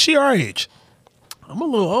say, I think she our age. I'm a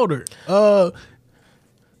little older.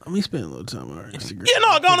 Let me spend a little time on her Instagram. Yeah,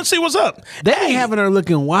 no, go on and see what's up. They ain't having her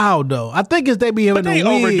looking wild though. I think it's they be having they the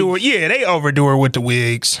wigs. overdo it. Yeah, they overdo her with the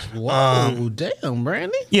wigs. Whoa, damn,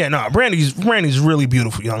 Brandy. Yeah, no, Brandy's really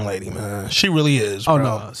beautiful young lady, man. She really is. Oh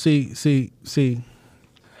bro. no, see.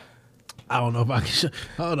 I don't know if I can.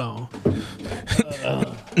 Hold on,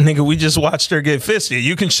 nigga. We just watched her get fisted.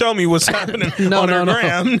 You can show me what's happening on her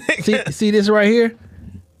gram. See this right here.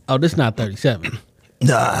 Oh, this not 37.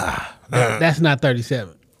 Nah, that's not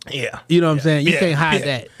 37. Yeah, you know what I'm saying. You can't hide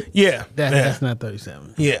that. Yeah, that's not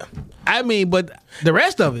 37. Yeah, I mean, but the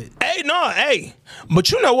rest of it. Hey,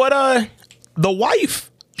 but you know what? The wife,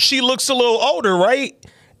 she looks a little older, right?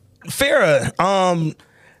 Farrah.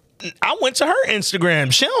 I went to her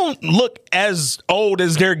Instagram. She don't look as old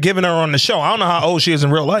as they're giving her on the show. I don't know how old she is in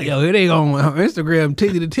real life. Yo, it ain't on Instagram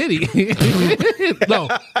titty to titty. No,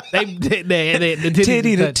 the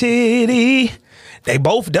titty to titty. They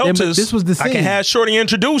both deltas. This was the scene. I can have Shorty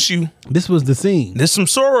introduce you. This was the scene. This some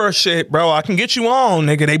soror shit, bro. I can get you on,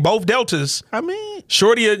 nigga. They both deltas. I mean,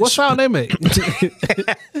 Shorty. What sound they make?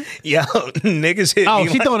 Yo, niggas hit me. Oh,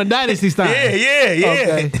 she throwing a dynasty style. Yeah.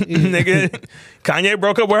 Okay. Nigga, Kanye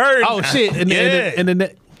broke up with her. Oh shit! And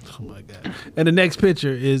the oh my god! And the next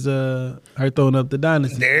picture is her throwing up the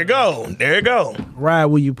dynasty. There you go. Ride,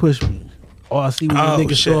 will you push me? Oh, I see when the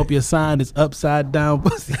niggas throw up your sign, it's upside down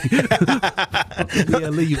pussy.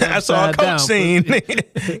 That's all Coach seen.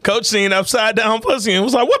 Coach seen upside down pussy and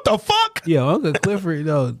was like, what the fuck? Yo, Uncle Clifford,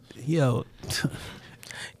 yo.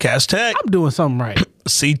 Cass Tech. I'm doing something right.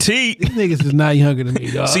 CT. These niggas is not younger than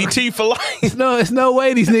me, dog. CT for life. It's no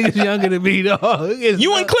way these niggas younger than me, dog.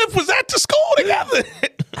 You and Cliff was at the school together.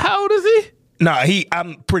 How old is he? Nah,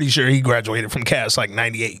 I'm pretty sure he graduated from Cass like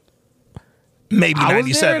 98. Maybe 97. I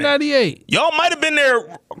was there in 98. Y'all might have been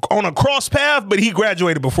there on a cross path, but he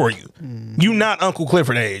graduated before you. You not Uncle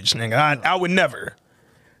Clifford age, nigga. I would never.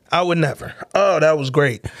 I would never. Oh, that was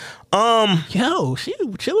great. Yo, she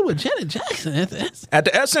chilling with Janet Jackson at the Essence. At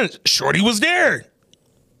the Essence, Shorty was there.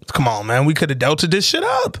 Come on, man. We could have delted this shit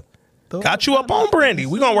up. Got you up on Brandy.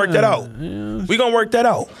 We gonna work that out. Yeah. We gonna work that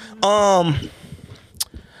out. All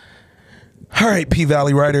right,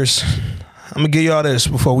 P-Valley writers. I'm gonna give y'all this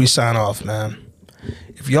before we sign off, man.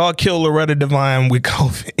 If y'all kill Loretta Devine with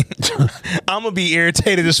COVID, I'm gonna be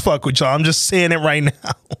irritated as fuck with y'all. I'm just saying it right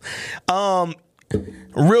now.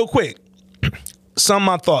 Real quick, something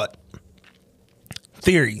I thought.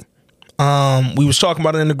 Theory. We was talking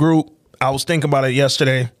about it in the group. I was thinking about it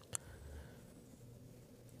yesterday.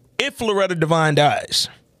 If Loretta Devine dies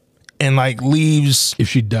and like leaves, if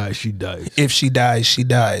she dies, she dies. If she dies, she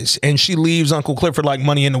dies, and she leaves Uncle Clifford like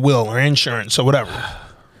money in the will or insurance or whatever,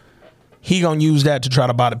 he gonna use that to try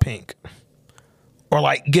to buy the pink, or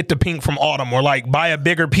like get the pink from Autumn, or like buy a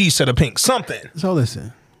bigger piece of the pink, something. So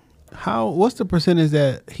listen, what's the percentage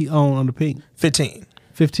that he owned on the pink? 15%.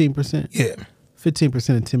 15%. Yeah. 15%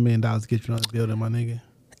 of $10 million get you on the building, my nigga.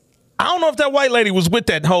 I don't know if that white lady was with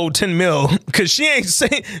that whole 10 mil, because she ain't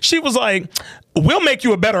saying, she was like, we'll make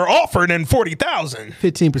you a better offer than 40,000.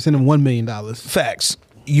 15% of $1 million. Facts.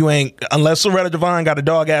 You ain't, unless Loretta Devine got a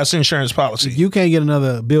dog ass insurance policy. You can't get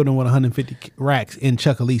another building with 150 racks in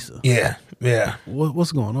Chucalissa. Yeah, yeah.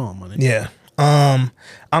 What's going on, my nigga? Yeah.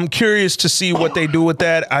 I'm curious to see what they do with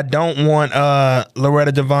that. I don't want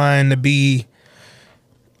Loretta Devine to be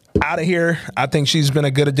out of here. I think she's been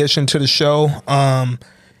a good addition to the show.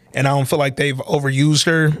 And I don't feel like they've overused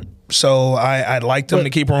her. So I'd like them to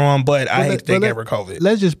keep her on, but I hate they gave her COVID.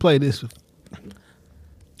 Let's just play this.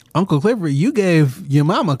 Uncle Clifford, you gave your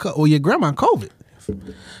mama or your grandma COVID.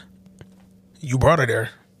 You brought her there.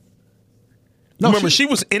 No, remember, she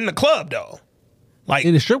was in the club, though. Like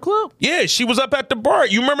in the strip club? Yeah, she was up at the bar.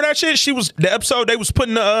 You remember that shit? She was the episode they was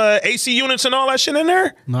putting the AC units and all that shit in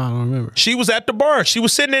there? No, I don't remember. She was at the bar. She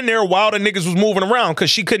was sitting in there while the niggas was moving around because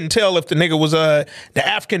she couldn't tell if the nigga was the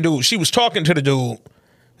African dude. She was talking to the dude,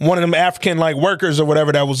 one of them African like workers or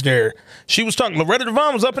whatever that was there. She was talking. Loretta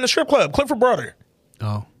Devine was up in the strip club. Clifford brought her.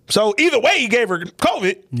 Oh. So either way, he gave her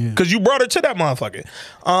COVID because you brought her to that motherfucker.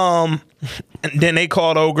 And then they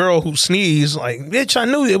called old girl who sneezed like, bitch, I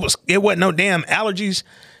knew it wasn't no damn allergies.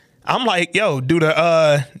 I'm like, yo, do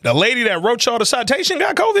the lady that wrote y'all the citation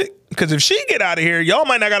got COVID? Because if she get out of here, y'all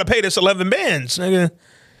might not got to pay this 11 bands, nigga.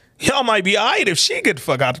 Y'all might be all right if she get the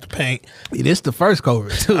fuck out of the paint. Yeah, this the first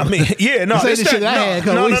COVID too. I mean, yeah, no, this that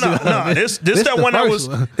that one I was.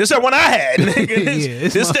 This that one I had.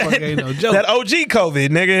 Nigga. This that, ain't no joke. That OG COVID,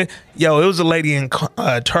 nigga. Yo, it was a lady in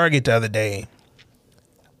Target the other day.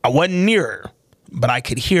 I wasn't near her, but I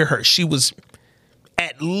could hear her. She was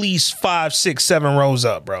at least 5, 6, 7 rows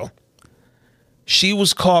up, bro. She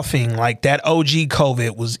was coughing like that OG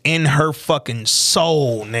COVID was in her fucking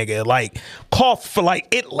soul, nigga. Like, cough for like,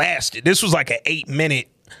 it lasted. This was like an 8-minute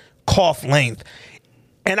cough length.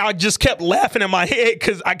 And I just kept laughing in my head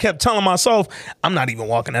because I kept telling myself, I'm not even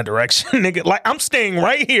walking that direction, nigga. Like, I'm staying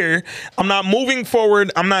right here. I'm not moving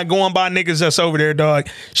forward. I'm not going by niggas that's over there, dog.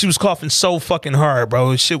 She was coughing so fucking hard,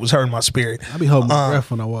 bro. Shit was hurting my spirit. I be holding my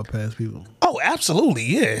breath when I walk past people. Oh, absolutely,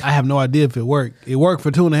 yeah. I have no idea if it worked. It worked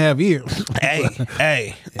for 2.5 years.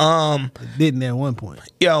 Hey. It didn't at one point.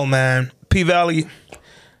 Yo, man. P-Valley,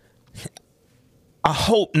 I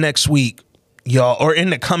hope next week, y'all, or in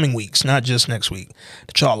the coming weeks, not just next week,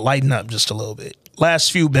 that y'all lighten up just a little bit.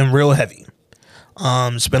 Last few been real heavy.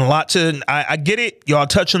 It's been a lot to, I get it. Y'all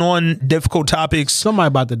touching on difficult topics. Somebody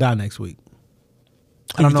about to die next week.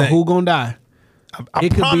 I don't know who gonna die. I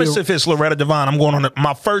promise if it's Loretta Devine, I'm going on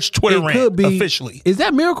my first Twitter rant officially. Is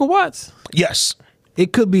that Miracle Watts? Yes.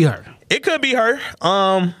 It could be her. It could be her.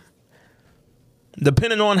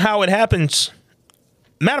 Depending on how it happens.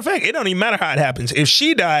 Matter of fact, it don't even matter how it happens. If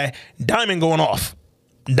she die, Diamond going off.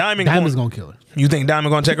 Diamond's gonna kill her. You think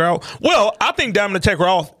Diamond gonna take her out? Well, I think Diamond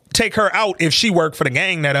will take her out if she worked for the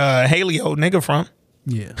gang that Haley old nigga from.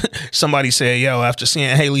 Yeah. Somebody said, yo, after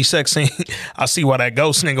seeing Haley's sex scene, I see why that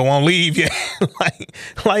ghost nigga won't leave yet.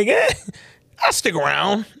 I stick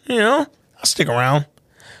around, I stick around.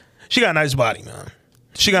 She got a nice body, man.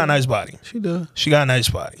 She got a nice body. She does. She got a nice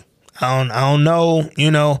body. I don't know,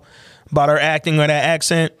 about her acting or that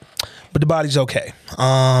accent, but the body's okay.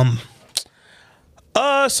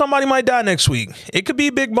 Somebody might die next week. It could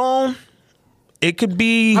be Big Bone. It could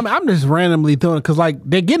be. I mean, I'm just randomly throwing it because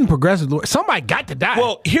they're getting progressive. Somebody got to die.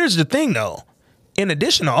 Well, here's the thing though. In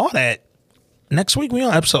addition to all that, next week we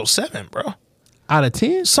on episode 7, bro. Out of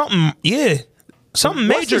 10, something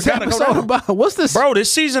major gotta go down. About? What's this, bro?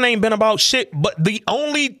 This season ain't been about shit, but the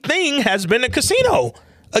only thing has been the casino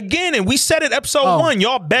again. And we said it episode 1.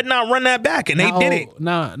 Y'all better not run that back, and they did it.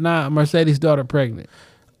 Nah, Mercedes' daughter pregnant.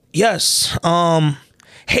 Yes.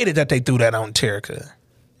 Hated that they threw that on Terica.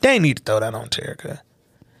 They need to throw that on Terica.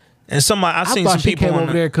 And I seen some people came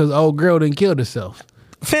over there because old girl didn't kill herself.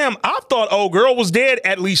 Fam, I thought old girl was dead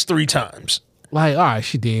at least 3 times. Like, all right,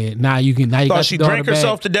 she did. Now you thought got she drank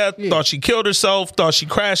herself to death. Yeah. Thought she killed herself. Thought she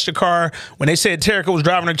crashed the car. When they said Terica was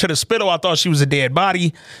driving her to the spittle, I thought she was a dead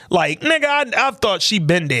body. Like, nigga, I thought she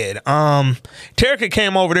been dead. Terica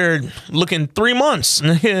came over there looking 3 months.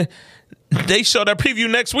 They show that preview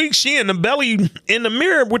next week. She in the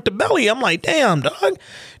mirror with the belly. I'm like, damn, dog.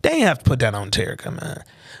 They ain't have to put that on Terica, man.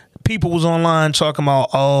 People was online talking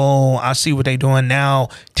about, oh, I see what they doing now.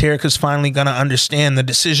 Terica's finally gonna understand the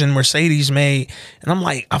decision Mercedes made. And I'm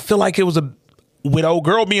like, I feel like it was with old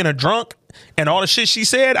girl being a drunk and all the shit she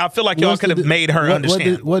said, I feel like y'all could have made her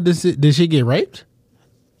understand. Did she get raped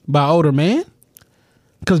by an older man?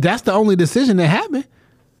 Because that's the only decision that happened.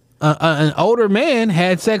 An older man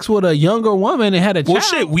had sex with a younger woman and had a child. Well,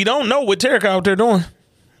 shit, we don't know what Terica out there doing.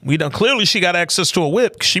 Clearly she got access to a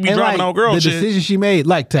whip. She be driving old girl the shit. The decision she made,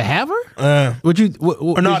 to have her?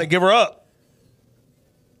 To give her up.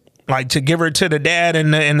 Like to give her to the dad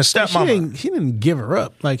and the stepmama. She didn't give her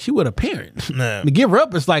up. She with a parent. Nah. To give her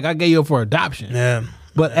up, it's I gave you her for adoption. Yeah.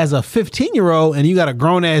 But as a 15-year-old and you got a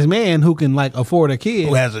grown-ass man who can afford a kid.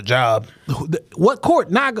 Who has a job. What court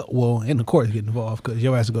not go? Well, and the court's getting involved because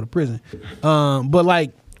your ass to go to prison.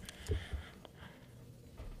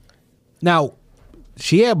 Now,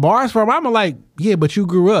 she had bars for him. I'm yeah, but you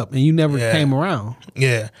grew up and you never came around.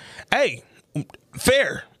 Yeah. Hey,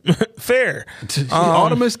 fair. Fair. All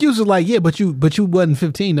them excuses yeah, but you wasn't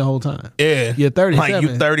 15 the whole time. Yeah. You're 37.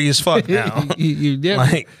 You 30 as fuck now.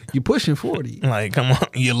 you pushing 40. Come on.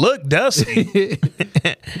 You look dusty.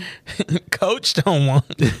 Coach don't want.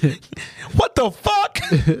 What the fuck?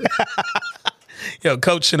 Yo,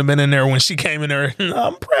 Coach should have been in there when she came in there.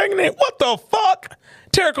 I'm pregnant. What the fuck?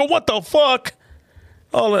 Terica, what the fuck?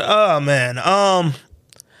 Oh man.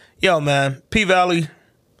 Yo, man. P-Valley.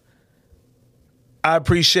 I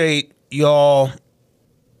appreciate y'all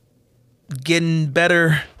getting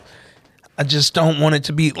better. I just don't want it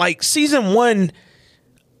to be season 1.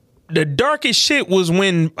 The darkest shit was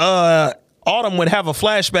when Autumn would have a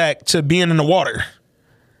flashback to being in the water.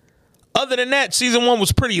 Other than that, season 1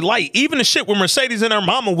 was pretty light. Even the shit with Mercedes and her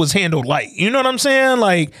mama was handled light. You know what I'm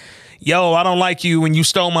saying? Yo, I don't like you when you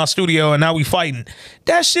stole my studio and now we fighting.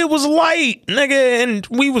 That shit was light, nigga. And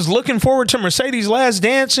we was looking forward to Mercedes' last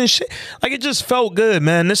dance and shit. It just felt good,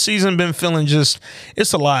 man. This season been feeling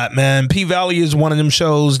it's a lot, man. P-Valley is one of them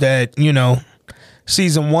shows that,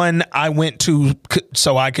 season 1 I went to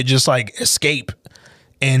so I could just escape.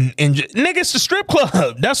 And nigga, it's the strip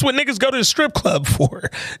club. That's what niggas go to the strip club for,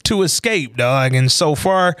 to escape, dog. And so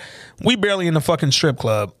far, we barely in the fucking strip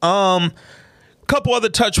club. Couple other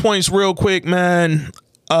touch points real quick, man.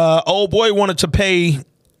 Old boy wanted to pay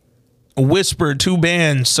Whisper 2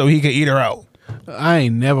 bands so he could eat her out. I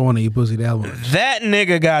ain't never want to eat pussy that much. That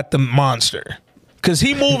nigga got the monster. Cause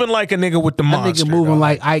he moving like a nigga with the monster. That nigga moving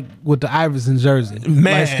like Ike with the Iverson jersey.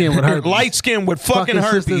 Man, light skin with herpes. Light skin with fucking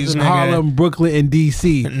herpes. In Harlem, Brooklyn, and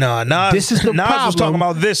DC. Nah. This is the Nas problem. Was talking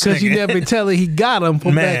about this because you never tell her he got him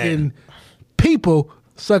from back in. People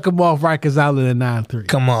suck him off Rikers Island in 9-3.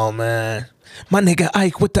 Come on, man. My nigga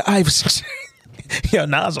Ike with the Iverson. Yo,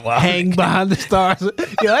 Nas wild. Hang behind the stars. Yo,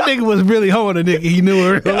 that nigga was really hoeing a nigga he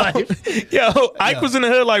knew in real life. Yo, Ike was in the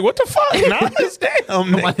hood what the fuck? Nas,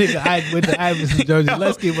 damn. My nigga Ike with the Iverson jersey.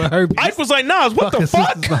 Let's give a herpes. Ike was like, Nas, what the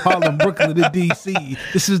fuck? Harlem, Brooklyn, to DC.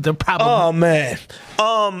 This is the problem. Oh, man.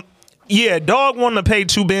 Yeah, dog wanted to pay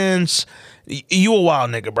 2 bands. You a wild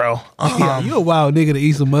nigga, bro. Yeah, you a wild nigga to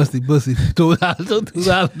eat some musty pussy. 2009. This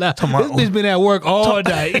bitch been at work all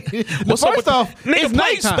night. First off, it's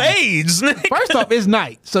night spades. First off, it's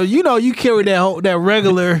night, so you carry that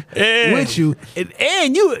regular with you,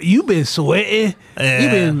 and you been sweating. Yeah. You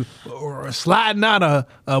been sliding out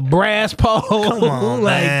a brass pole. Come on,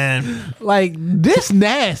 man. This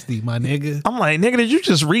nasty, my nigga. I'm like, nigga, did you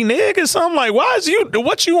just renege or something?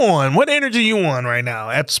 What you on? What energy you on right now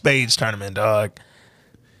at the spades tournament, dog?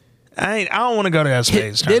 I don't want to go to that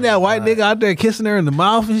space. Then that white nigga out there kissing her in the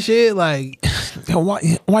mouth and shit. Like,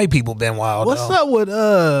 white people been wild. What's up with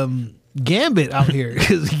Gambit out here?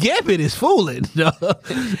 Because Gambit is fooling.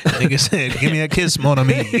 Nigga said, "Give me a kiss, mon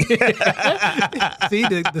ami." See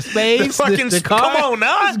the spades, the card. Come on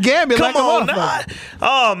now, it's Gambit. Come like on now.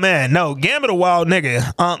 Oh man, no, Gambit a wild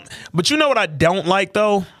nigga. But you know what I don't like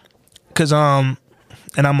though, because and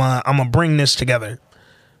I'm gonna bring this together.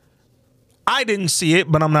 I didn't see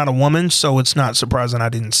it, but I'm not a woman, so it's not surprising I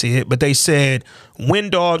didn't see it. But they said when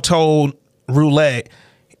Dog told Roulette,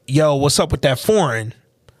 "Yo, what's up with that foreign?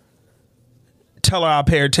 Tell her I'll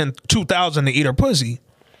pay her $2,000 to eat her pussy."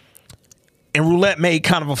 And Roulette made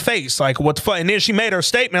kind of a face like, "What the fuck?" And then she made her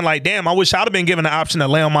statement like, "Damn, I wish I'd have been given the option to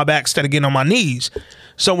lay on my back instead of getting on my knees."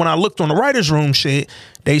 So when I looked on the writer's room shit,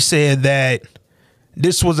 they said that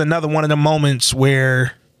this was another one of the moments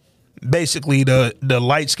where basically the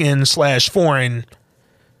light-skinned / foreign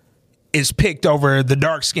is picked over the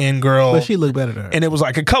dark-skinned girl. But she looked better than her. And it was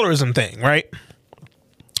like a colorism thing, right?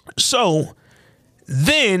 So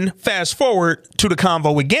then fast forward to the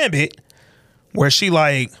convo with Gambit, where he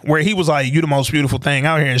was like, "You the most beautiful thing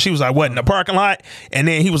out here." And she was like, "What, in the parking lot?" And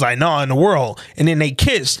then he was like, "No, in the world." And then they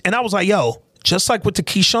kissed. And I was like, yo, just like with the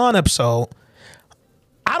Keyshawn episode,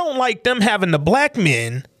 I don't like them having the black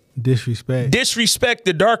men disrespect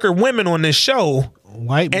the darker women on this show.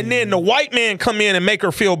 White man. And then the white man come in and make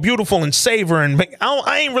her feel beautiful and save her. And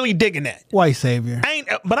I ain't really digging that. White savior.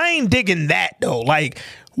 But I ain't digging that though. Like,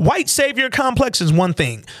 white savior complex is one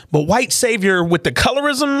thing, but white savior with the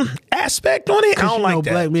colorism aspect on it, I don't like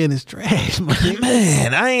that. Black men is trash,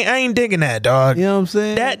 man. I ain't digging that, dog. You know what I'm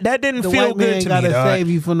saying? That didn't feel good to me, dog. Save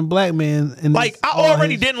you from the black man. And like, I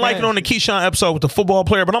already didn't like it on the Keyshawn episode with the football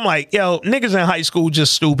player, but I'm like, yo, niggas in high school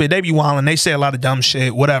just stupid. They be wilding. They say a lot of dumb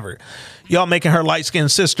shit. Whatever. Y'all making her light-skinned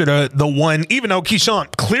sister the one, even though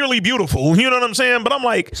Keyshawn clearly beautiful. You know what I'm saying? But I'm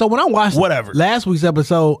like, so when I watched last week's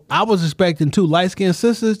episode, I was expecting 2 light-skinned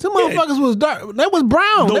sisters. Them motherfuckers was dark. They was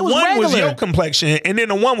brown. The they was one regular. was your complexion, and then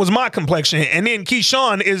the one was my complexion, and then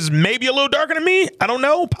Keyshawn is maybe a little darker than me. I don't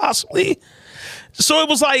know, possibly. So it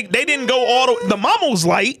was like they didn't go all the mama was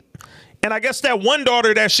light. And I guess that one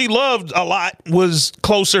daughter that she loved a lot was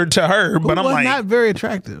closer to her. But I'm like, not very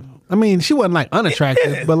attractive. I mean, she wasn't like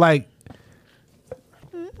unattractive, but like,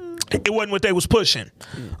 it wasn't what they was pushing.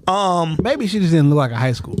 Maybe she just didn't look like a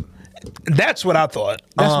high schooler. That's what I thought.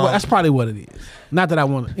 That's probably what it is. Not that I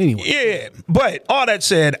want to, anyway. Yeah, but all that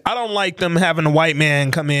said, I don't like them having a white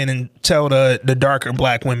man come in and tell the darker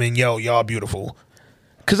black women, "Yo, y'all beautiful."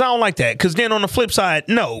 Because I don't like that. Because then on the flip side,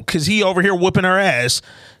 no, because he over here whooping her ass.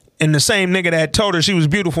 And the same nigga that told her she was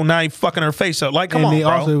beautiful, now he fucking her face up. Like, come on, bro. And he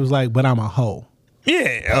also was like, "But I'm a hoe."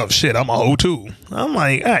 Yeah. Oh, shit, I'm a hoe, too. I'm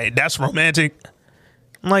like, all right, that's romantic.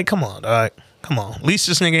 I'm like, come on, dog. Come on. At least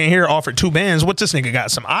this nigga in here offered 2 bands. What this nigga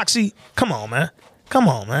got? Some Oxy? Come on, man. Come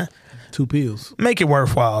on, man. 2 pills. Make it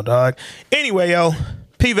worthwhile, dog. Anyway, yo,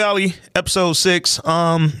 P-Valley, episode 6.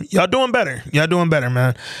 Y'all doing better. Y'all doing better,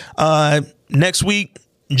 man. Next week,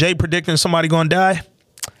 Jay predicting somebody gonna die.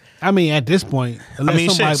 I mean, at this point,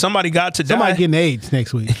 somebody got to die. Somebody getting AIDS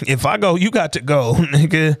next week. If I go, you got to go,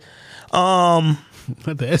 nigga.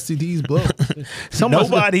 Let the STDs blow.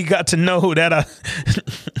 Nobody got to know that I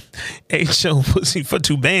ate your pussy for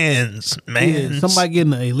 2 bands, man. Yeah, somebody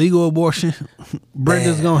getting an illegal abortion.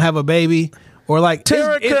 Brenda's gonna have a baby. Or like, it's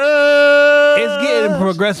getting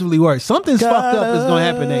progressively worse. Something's fucked up is gonna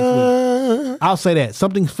happen next week. I'll say that.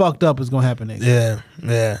 Something fucked up is gonna happen next week.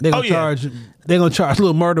 Yeah. They're gonna charge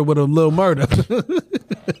Little Murder with a little murder.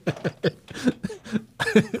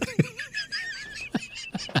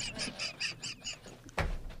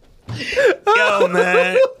 Yo,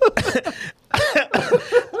 man.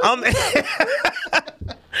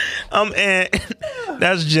 I'm Ant.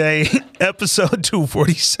 That's Jay. Episode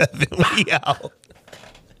 247. We out.